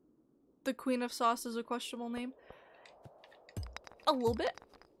 The Queen of Sauce is a questionable name. A little bit.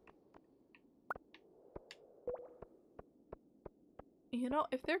 You know,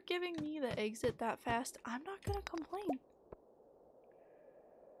 if they're giving me the exit that fast, I'm not gonna complain.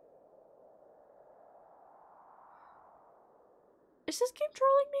 Is this game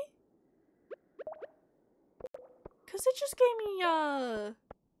trolling me? Cause it just gave me,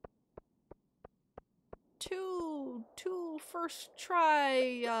 two first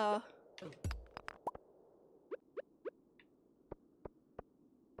try,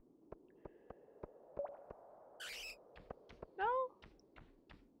 No?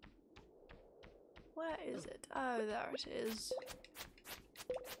 Where is it? Oh, there it is.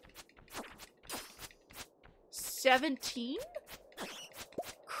 17?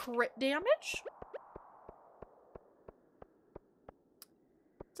 Crit damage?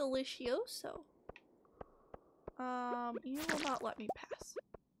 Delicioso. You will not let me pass.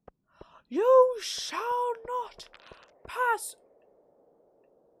 You shall not pass!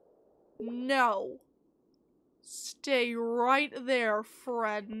 No. Stay right there,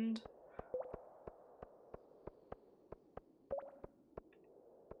 friend.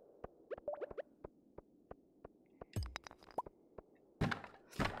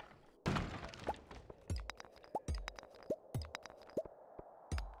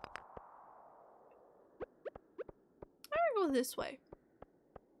 Go this way.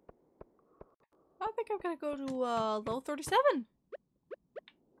 I think I'm gonna go to level 37.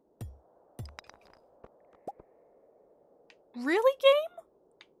 Really, game?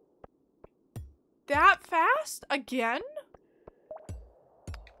 That fast? Again?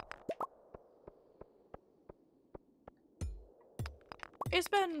 It's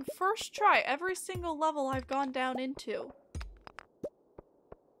been first try every single level I've gone down into.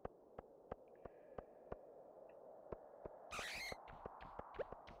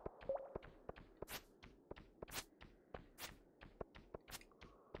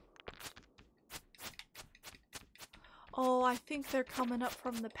 Oh, I think they're coming up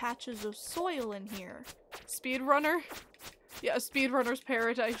from the patches of soil in here. Speedrunner? Yeah, Speedrunner's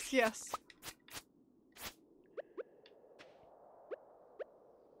Paradise, yes.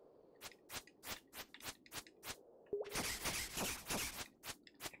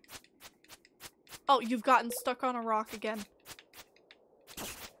 Oh, you've gotten stuck on a rock again.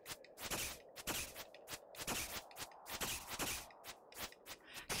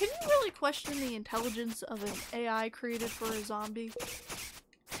 Can you really question the intelligence of an AI created for a zombie?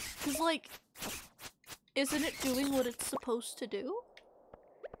 Cause like, isn't it doing what it's supposed to do?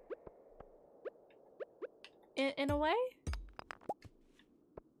 In a way?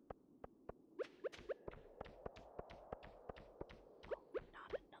 Not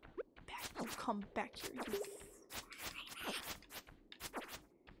another come back here, you.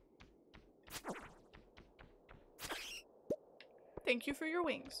 Thank you for your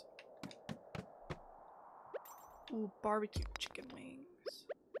wings. Ooh, barbecue chicken wings.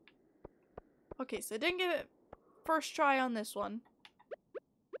 Okay, so I didn't get it first try on this one.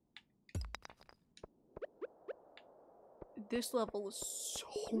 This level is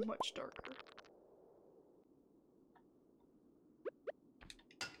so much darker.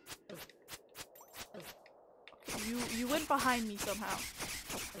 Okay, you went behind me somehow.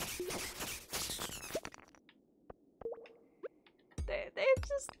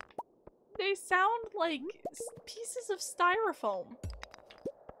 They sound like pieces of styrofoam.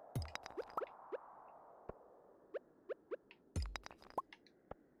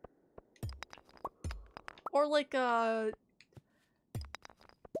 Or like a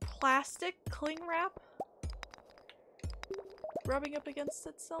plastic cling wrap rubbing up against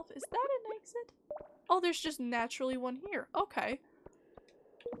itself. Is that an exit? Oh, there's just naturally one here. Okay.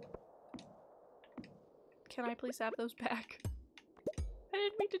 Can I please have those back? I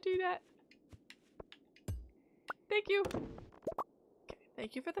didn't mean to do that. Thank you. Okay,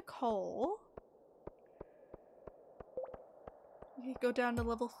 thank you for the coal. We can go down to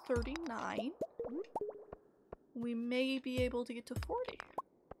level 39. We may be able to get to 40.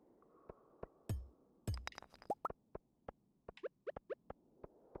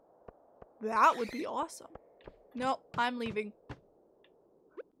 That would be awesome. No, I'm leaving.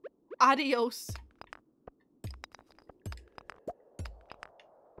 Adios.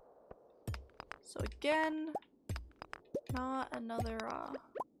 So again, not another,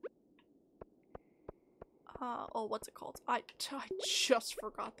 oh, what's it called? I just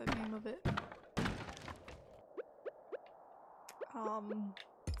forgot the name of it.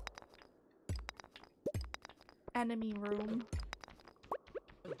 Enemy room.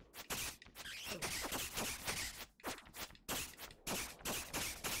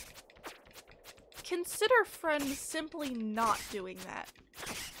 Consider friend simply not doing that.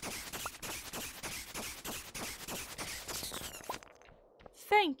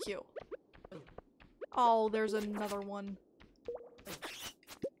 Thank you. Oh, there's another one.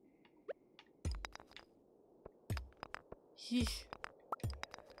 Yeesh.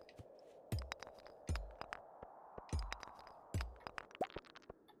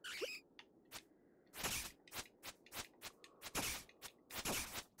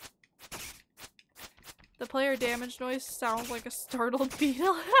 The player damage noise sounds like a startled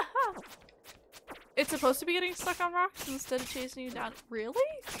beetle. It's supposed to be getting stuck on rocks instead of chasing you down. Really?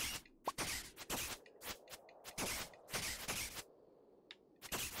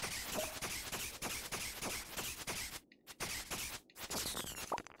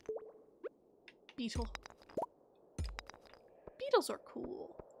 Beetle. Beetles are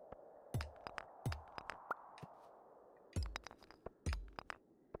cool.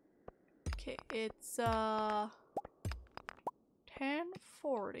 Okay, it's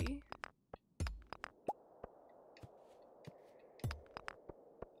 10:40.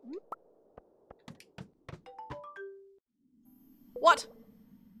 What?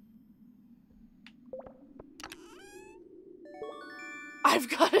 I've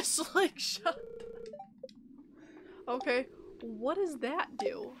got a slingshot. Okay, what does that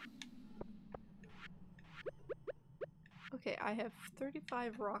do? Okay, I have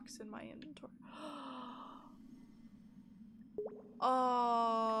 35 rocks in my inventory.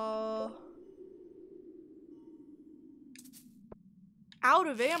 Out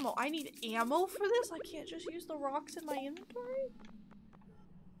of ammo. I need ammo for this? I can't just use the rocks in my inventory?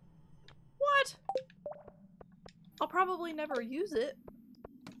 What? I'll probably never use it.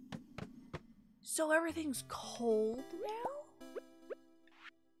 So everything's cold now?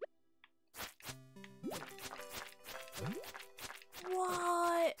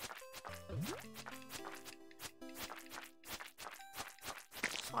 What?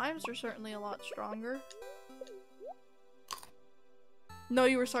 Slimes are certainly a lot stronger. No,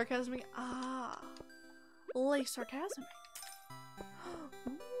 you were sarcasming. Ah. Like sarcasm.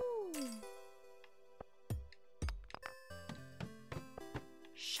 Ooh.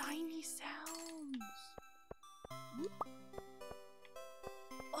 Shiny sounds.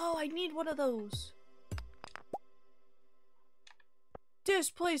 Oh, I need one of those. This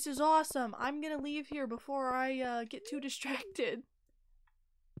place is awesome. I'm gonna leave here before I get too distracted.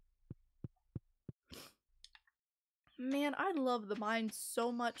 Man, I love the mine so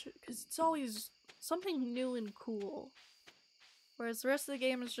much because it's always something new and cool. Whereas the rest of the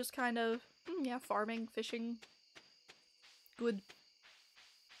game is just kind of, yeah, farming, fishing. Good.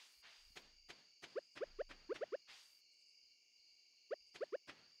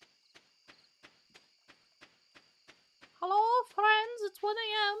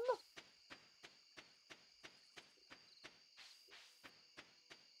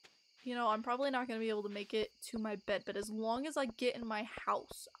 You know, I'm probably not gonna be able to make it to my bed, but as long as I get in my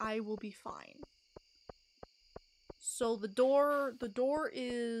house, I will be fine. So the door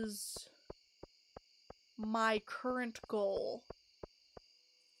is my current goal.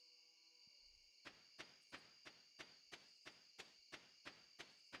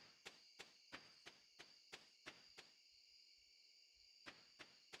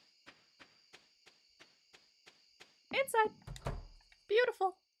 Inside.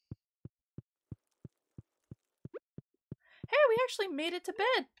 Beautiful. Hey, we actually made it to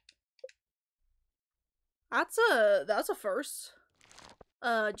bed. That's a first.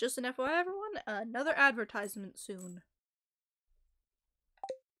 Just an FYI everyone, another advertisement soon.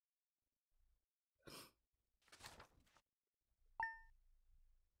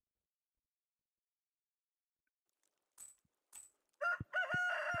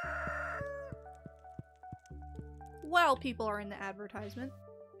 While people are in the advertisement.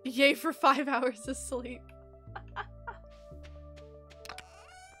 Yay for 5 hours of sleep.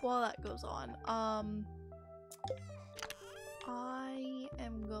 While that goes on, I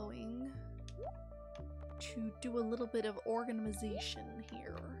am going to do a little bit of organization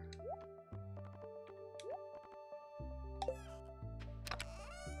here.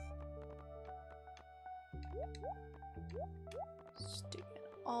 Sticking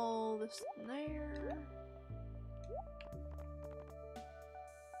all this in there.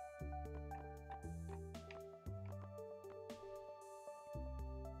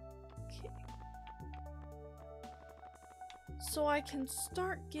 So I can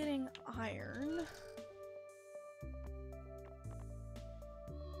start getting iron.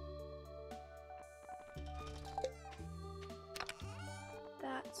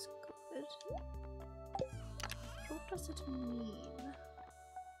 That's good. What does it mean?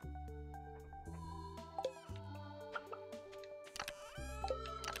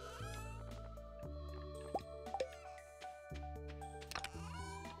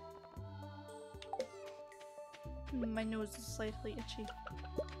 My nose is slightly itchy.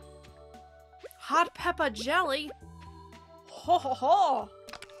 Hot pepper jelly? Ho ho ho!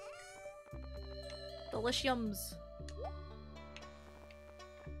 Deliciums.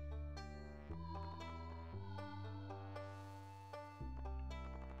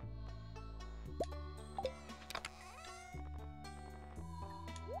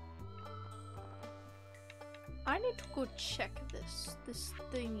 I need to go check this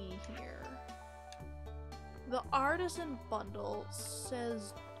thingy here. The artisan bundle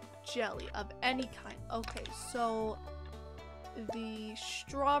says jelly of any kind. Okay, so the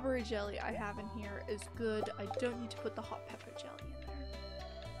strawberry jelly I have in here is good. I don't need to put the hot pepper jelly in there.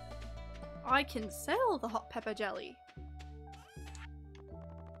 I can sell the hot pepper jelly.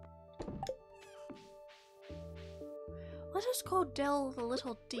 Let us go delve a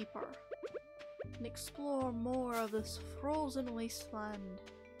little deeper and explore more of this frozen wasteland.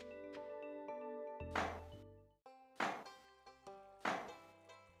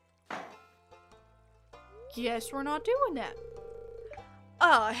 Guess we're not doing that.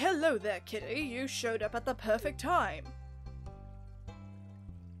 Ah, hello there, Kitty. You showed up at the perfect time.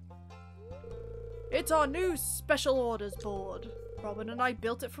 It's our new special orders board. Robin and I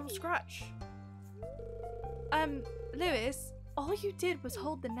built it from scratch. Lewis, all you did was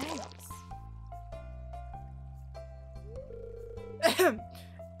hold the nails.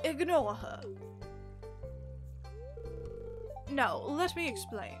 Ignore her. No, let me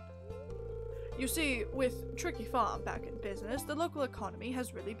explain. You see, with Tricky Farm back in business, the local economy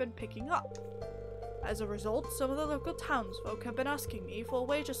has really been picking up. As a result, some of the local townsfolk have been asking me for a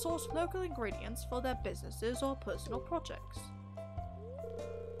way to source local ingredients for their businesses or personal projects.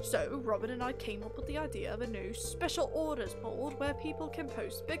 So, Robin and I came up with the idea of a new special orders board where people can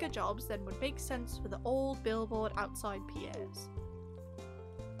post bigger jobs than would make sense for the old billboard outside Pierre's.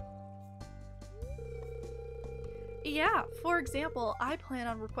 Yeah, for example, I plan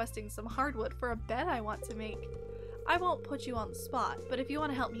on requesting some hardwood for a bed I want to make. I won't put you on the spot, but if you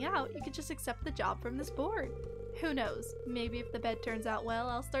want to help me out, you could just accept the job from this board. Who knows, maybe if the bed turns out well,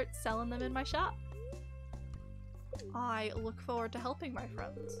 I'll start selling them in my shop. I look forward to helping my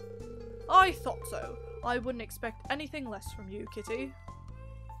friends. I thought so. I wouldn't expect anything less from you, Kitty.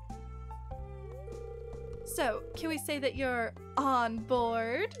 So, can we say that you're on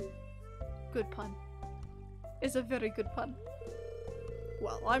board? Good pun. It's a very good pun.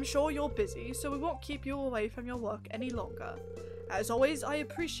 Well, I'm sure you're busy, so we won't keep you away from your work any longer. As always, I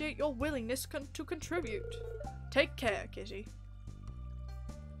appreciate your willingness to contribute. Take care, Kitty.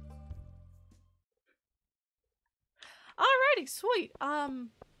 Alrighty, sweet.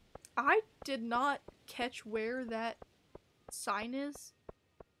 I did not catch where that sign is.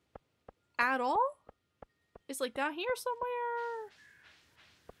 at all? It's like down here somewhere?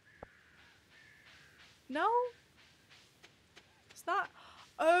 No? It's not.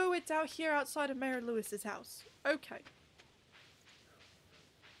 Oh, it's out here outside of Mayor Lewis's house. Okay.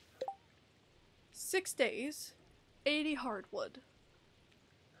 6 days, 80 hardwood.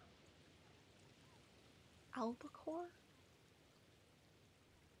 Albacore?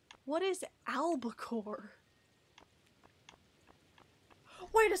 What is albacore?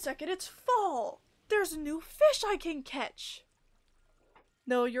 Wait a second, it's fall! There's a new fish I can catch!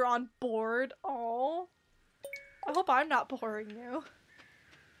 No, you're on board. Oh, I hope I'm not boring you.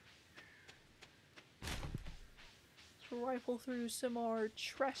 Let's rifle through some more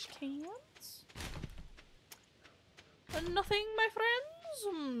trash cans. Nothing, my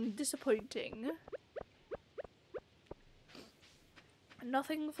friends? Disappointing.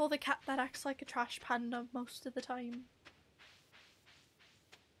 Nothing for the cat that acts like a trash panda most of the time.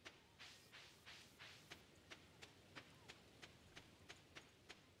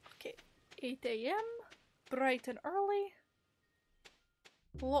 Okay, 8 AM, bright and early.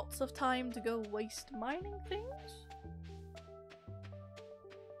 Lots of time to go waste mining things.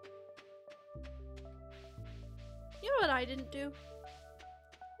 You know what I didn't do?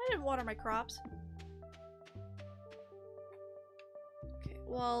 I didn't water my crops. Okay,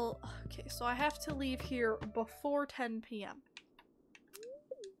 well, okay, so I have to leave here before 10 PM.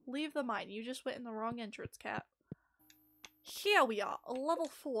 Leave the mine. You just went in the wrong entrance, cat. Here we are, level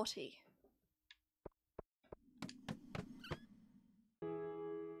 40.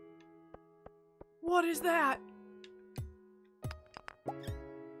 What is that?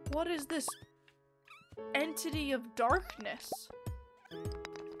 What is this entity of darkness?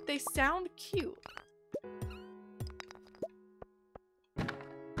 They sound cute.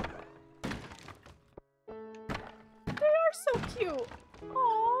 They are so cute.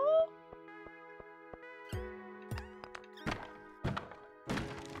 Aww.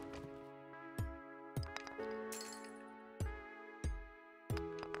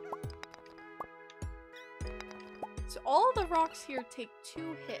 So all the rocks here take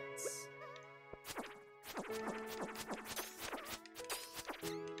 2 hits.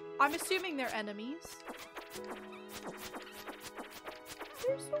 I'm assuming they're enemies.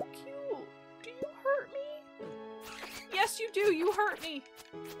 They're so cute. Do you hurt me? Yes, you do. You hurt me.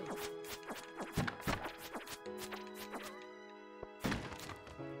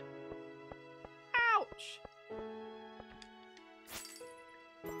 Ouch.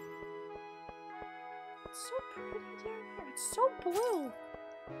 It's so pretty down here. It's so blue.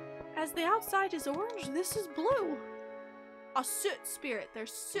 As the outside is orange, this is blue. A soot spirit. They're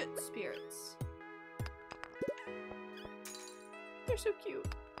soot spirits. They're so cute.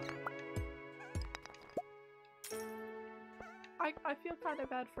 I feel kind of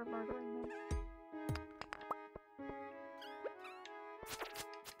bad for murdering them.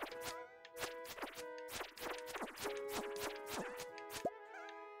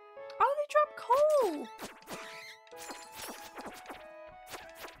 Oh, they dropped coal!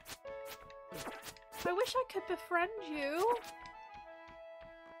 I wish I could befriend you.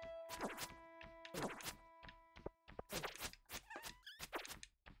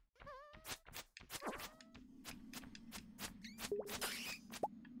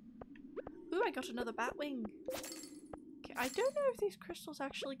 Ooh, I got another bat wing. Okay, I don't know if these crystals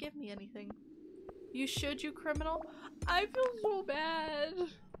actually give me anything. You should, you criminal. I feel so bad.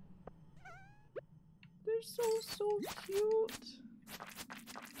 They're so cute.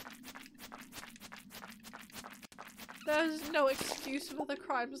 There's no excuse for the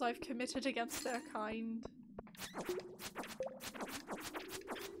crimes I've committed against their kind.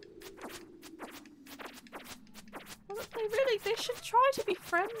 Well, they should try to be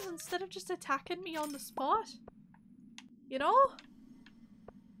friends instead of just attacking me on the spot. You know?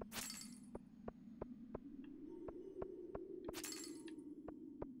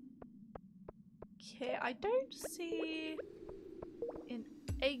 Okay, I don't see an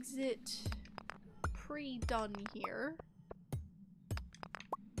exit pre-done here.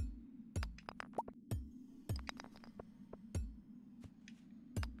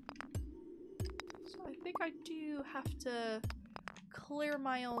 So I think I do have to clear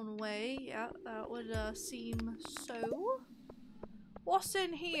my own way. Yeah, that would seem so. What's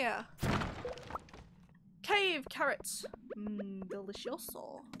in here? Cave carrots. Mmm,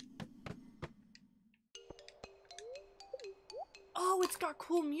 delicioso. Oh, it's got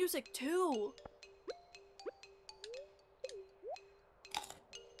cool music too.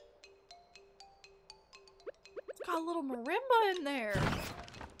 It's got a little marimba in there.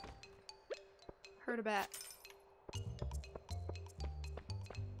 Heard a bat.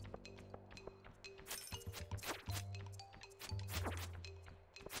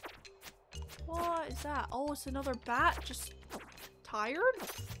 What's that? Oh, it's another bat. Just tired?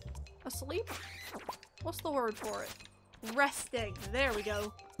 Asleep? What's the word for it? Resting. There we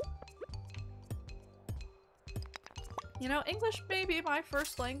go. You know, English may be my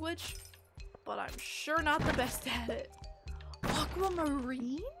first language, but I'm sure not the best at it.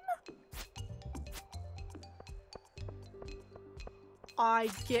 Aquamarine? I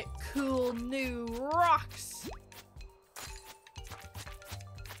get cool new rocks.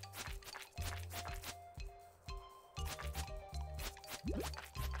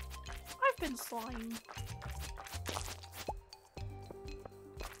 I've been slimed.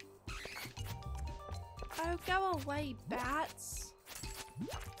 Oh, go away, bats.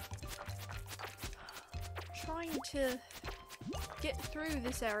 Trying to get through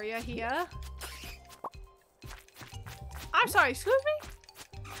this area here. I'm sorry, excuse me?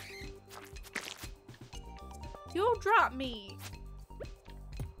 You'll drop me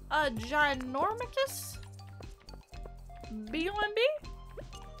a ginormicus B1B?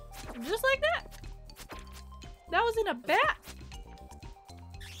 Just like that? That was in a bat?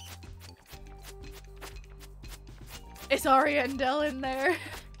 It's Ariandel in there.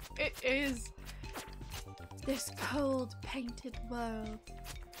 It is. This cold, painted world,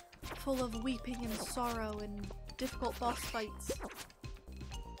 full of weeping and sorrow and difficult boss fights.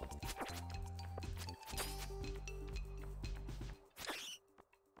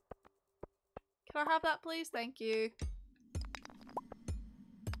 Can I have that, please? Thank you.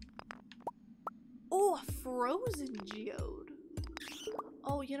 Oh, a frozen geode.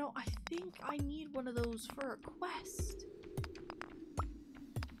 Oh, you know, I think I need one of those for a quest.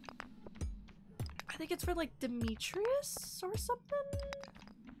 I think it's for like Demetrius or something.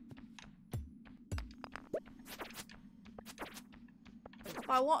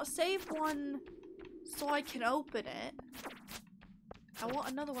 I want to save one so I can open it. I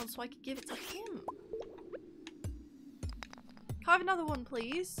want another one so I can give it to him. Can I have another one,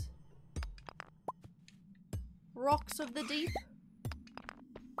 please? Rocks of the Deep.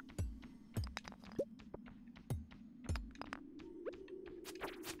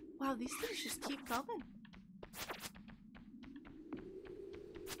 Wow, these things just keep coming.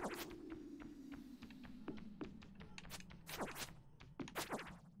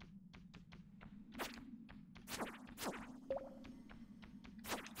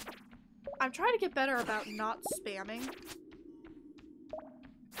 I'm trying to get better about not spamming.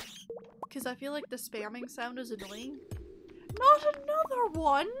 Because I feel like the spamming sound is annoying. Not another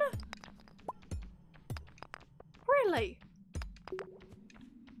one! Really?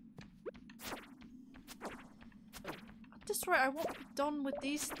 At this rate, I won't be done with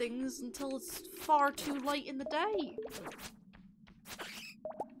these things until it's far too late in the day.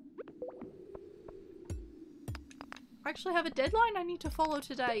 I actually have a deadline I need to follow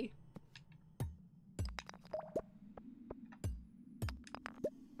today.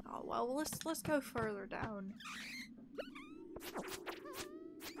 Oh well, let's go further down.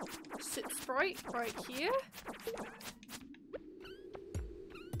 Sit sprite right here.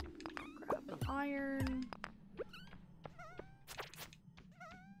 Grab an iron.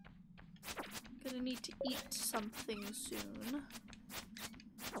 Gonna need to eat something soon.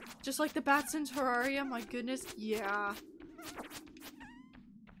 Just like the bats in Terraria, my goodness, yeah.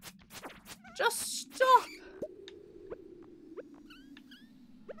 Just stop!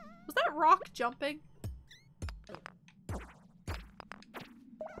 Was that rock jumping?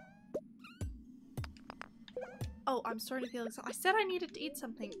 Oh, I'm starting to feel exhausted. I said I needed to eat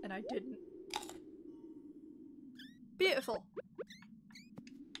something, and I didn't. Beautiful.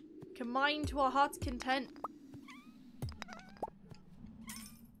 Combine to our heart's content.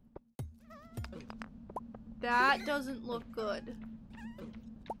 That doesn't look good.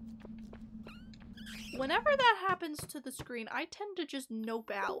 Whenever that happens to the screen, I tend to just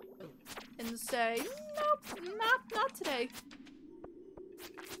nope out and say, nope, not today.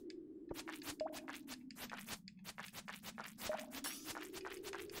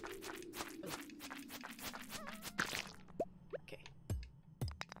 Okay.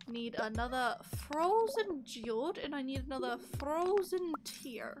 Need another frozen geode, and I need another frozen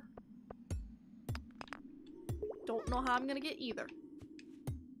tear. Don't know how I'm gonna get either.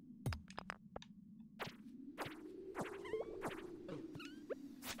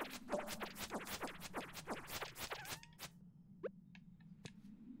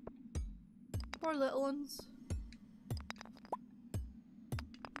 Poor little ones.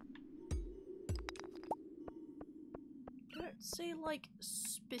 I don't say like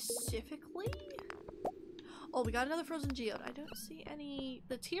specifically. Oh, we got another frozen geode. I don't see any.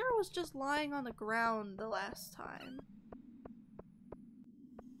 The tear was just lying on the ground the last time.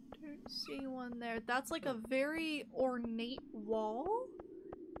 Don't See one there. That's like a very ornate wall.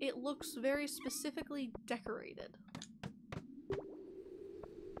 It looks very specifically decorated.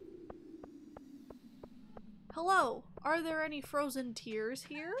 Hello, are there any frozen tears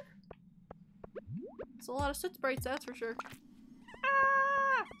here? It's a lot of soot sprites, that's for sure.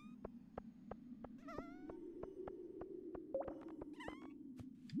 Ah!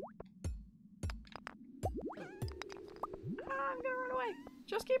 I'm gonna run away.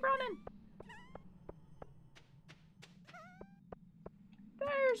 Just keep running.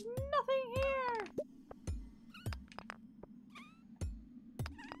 There's nothing here.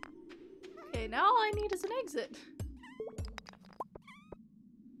 Okay, now all I need is an exit.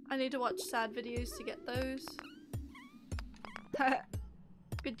 I need to watch sad videos to get those.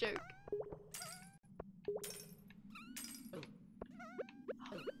 Good joke.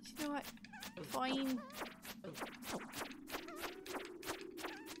 You know what? Fine.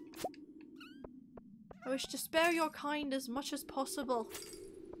 I wish to spare your kind as much as possible.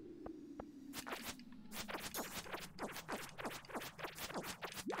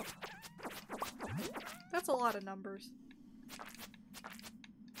 That's a lot of numbers.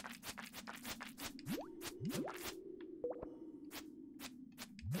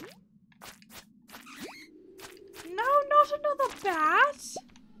 No, not another bat!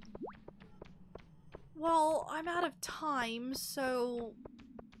 Well, I'm out of time, so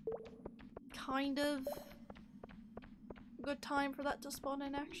kind of good time for that to spawn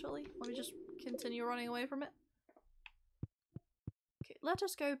in, actually. Let me just continue running away from it. Okay, let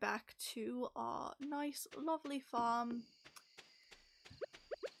us go back to our nice, lovely farm.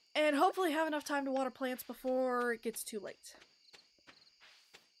 And hopefully have enough time to water plants before it gets too late.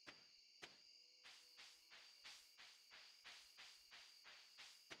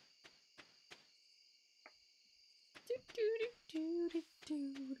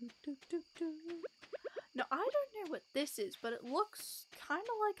 Now, I don't know what this is, but it looks kind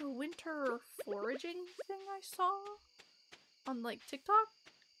of like a winter foraging thing I saw on, like, TikTok.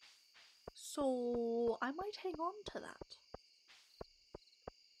 So, I might hang on to that.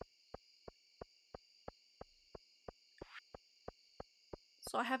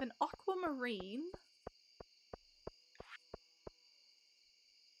 So I have an aquamarine,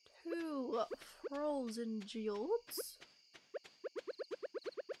 2 frozen geodes,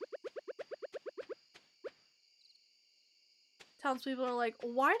 townspeople are like,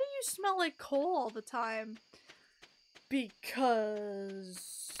 why do you smell like coal all the time?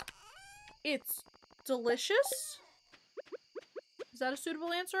 Because it's delicious? Is that a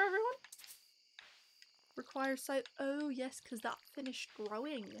suitable answer, everyone? Requires site. Oh, yes, because that finished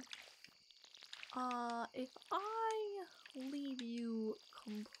growing. If I leave you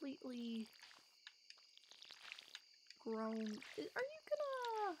completely grown, are you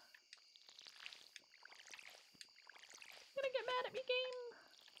gonna get mad at me,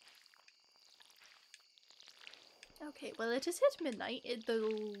 game? Okay, well, it has hit midnight. The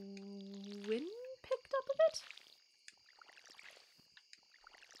wind picked up a bit.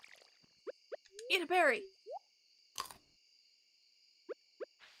 Eat a berry!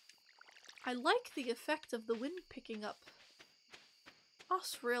 I like the effect of the wind picking up.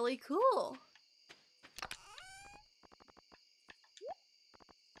 That's really cool.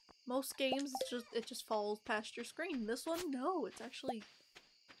 Most games, it just falls past your screen. This one, no, it's actually,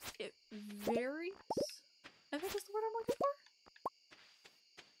 it varies, I think is the word I'm looking for.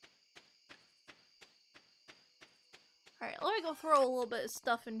 Alright, let me go throw a little bit of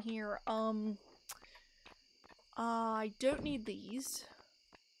stuff in here. I don't need these.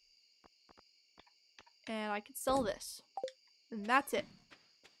 And I can sell this. And that's it.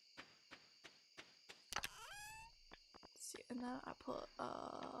 Let's see, and then I put,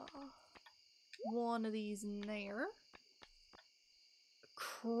 one of these in there.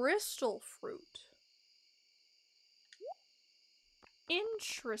 Crystal fruit.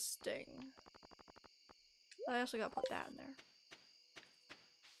 Interesting. I also gotta put that in there.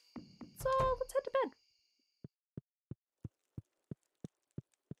 So, let's head to bed.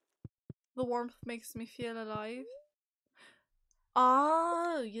 The warmth makes me feel alive.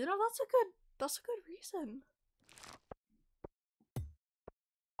 Ah, you know, that's a good reason.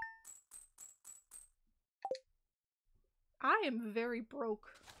 I am very broke.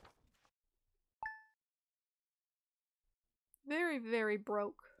 Very, very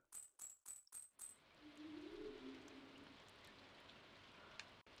broke.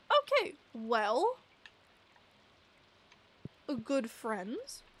 Okay, well, good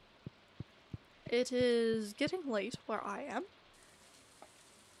friends. It is getting late where I am.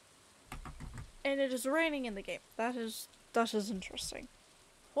 And it is raining in the game. That is interesting.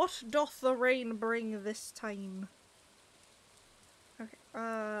 What doth the rain bring this time? Okay,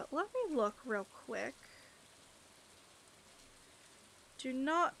 let me look real quick. Do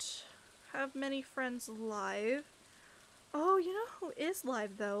not have many friends live. Oh, you know who is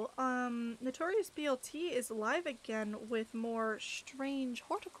live though? Notorious BLT is live again with more strange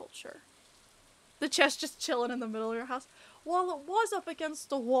horticulture. The chest just chilling in the middle of your house. Well, it was up against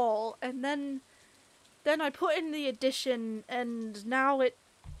the wall, and then I put in the addition, and now it...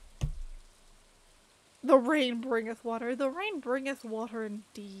 The rain bringeth water. The rain bringeth water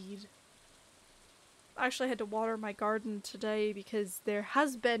indeed. I actually had to water my garden today because there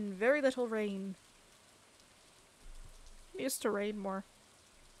has been very little rain. It used to rain more.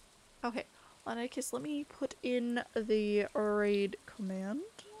 Okay, Lenicus, let me put in the raid command.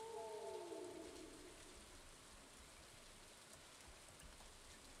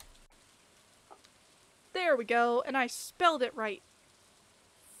 There we go, and I spelled it right.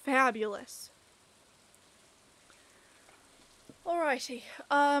 Fabulous. Alrighty,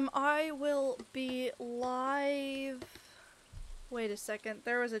 I will be live... Wait a second,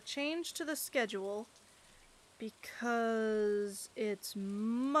 there was a change to the schedule because it's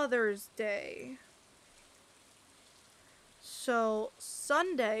Mother's Day. So,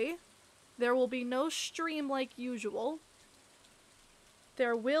 Sunday, there will be no stream like usual.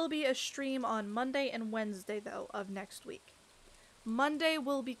 There will be a stream on Monday and Wednesday, though, of next week. Monday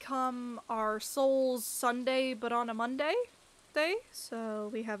will become our Souls Sunday, but on a Monday day. So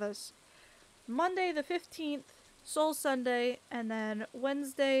we have us Monday the 15th, Soul Sunday, and then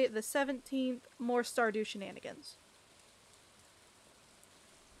Wednesday the 17th, more Stardew shenanigans.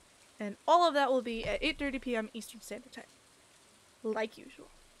 And all of that will be at 8:30 p.m. Eastern Standard Time. Like usual.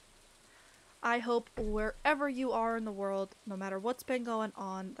 I hope wherever you are in the world, no matter what's been going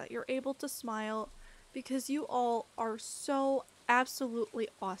on, that you're able to smile because you all are so absolutely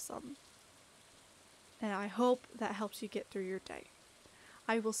awesome. And I hope that helps you get through your day.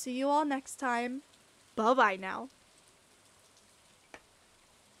 I will see you all next time. Bye-bye now.